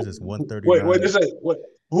raised theirs. It's $139. Wait, just say what?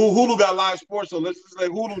 Hulu got live sports, so let's just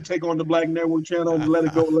let Hulu take on the Black Network channel and let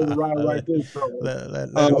it go, let it ride right there. So, let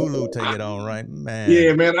Hulu take it on, right, man?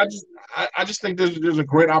 Yeah, man. I just think there's a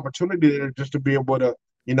great opportunity there just to be able to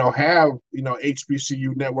have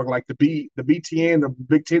HBCU network like the BTN, the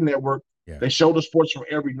Big Ten network. Yeah. They show the sports from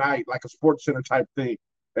every night, like a Sports Center type thing.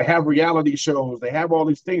 They have reality shows. They have all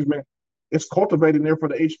these things, man. It's cultivating there for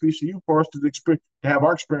the HBCU for us to have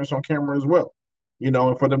our experience on camera as well. And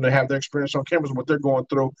for them to have their experience on cameras, what they're going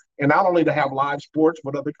through, and not only to have live sports,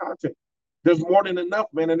 but other content. There's more than enough,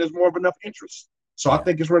 man, and there's more of enough interest. So yeah. I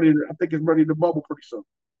think it's ready to bubble pretty soon.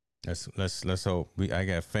 Let's hope. I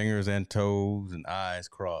got fingers and toes and eyes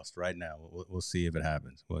crossed right now. We'll see if it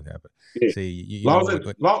happens. What happens? Yeah. See, you know Long as,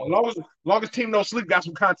 what? long as Team No Sleep got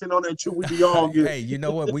some content on there too, we be all good. Hey, you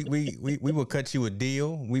know what? We will cut you a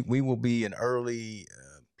deal. We will be an early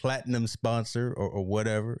platinum sponsor or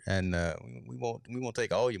whatever, and we won't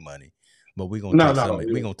take all your money, but we're gonna No, take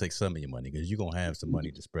no. we gonna take some of your money because you're gonna have some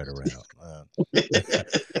money to spread around.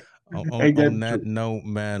 Ain't that On the that truth? note,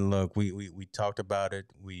 man, look, we talked about it.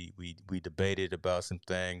 We debated about some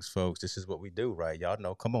things, folks. This is what we do, right? Y'all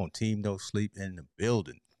know. Come on, Team No Sleep in the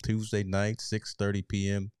building. Tuesday night, 6:30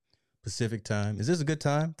 p.m. Pacific time. Is this a good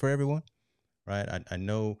time for everyone? Right? I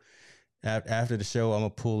know after the show, I'm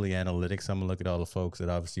gonna pull the analytics. I'm gonna look at all the folks that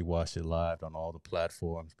obviously watch it live on all the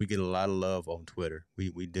platforms. We get a lot of love on Twitter.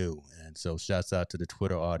 We do, and so shouts out to the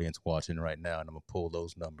Twitter audience watching right now. And I'm gonna pull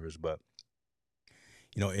those numbers, but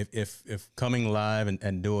if coming live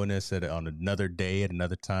and doing this on another day at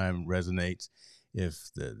another time resonates, if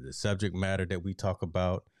the subject matter that we talk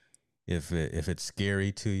about, if it's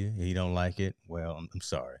scary to you, you don't like it, well, I'm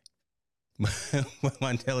sorry.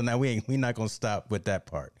 I'm telling now we're not gonna stop with that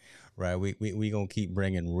part, right? We gonna keep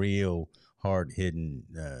bringing real hard hitting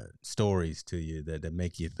stories to you that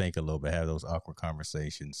make you think a little bit, have those awkward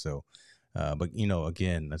conversations. So, but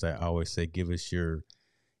again, as I always say, give us your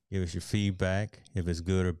feedback. If it's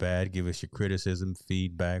good or bad, give us your criticism,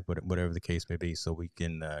 feedback, whatever the case may be, so we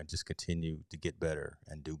can just continue to get better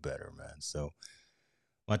and do better, man. So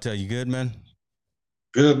I tell you, good, man.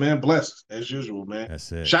 Good, man. Blessed as usual, man.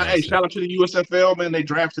 That's it. Shout out to the USFL, man. They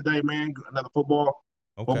draft today, man. Another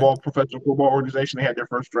Okay. professional football organization. They had their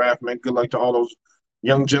first draft, man. Good luck to all those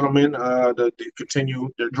young gentlemen to continue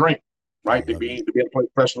their dream, right? To be able to play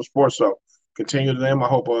professional sports. So continue to them. I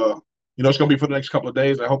hope it's gonna be for the next couple of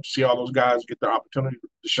days. I hope to see all those guys get their opportunity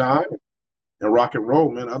to shine and rock and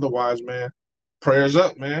roll, man. Otherwise, man, prayers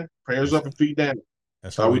up, man. Prayers That's up and feet down.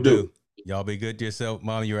 that's That's what how we we do. do. Y'all be good to yourself,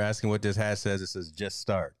 Mom. You were asking what this hat says. It says "Just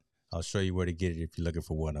Start." I'll show you where to get it if you're looking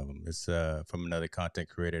for one of them. It's from another content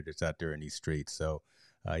creator that's out there in these streets. So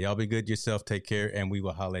y'all be good to yourself. Take care, and we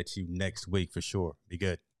will holler at you next week for sure. Be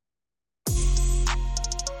good.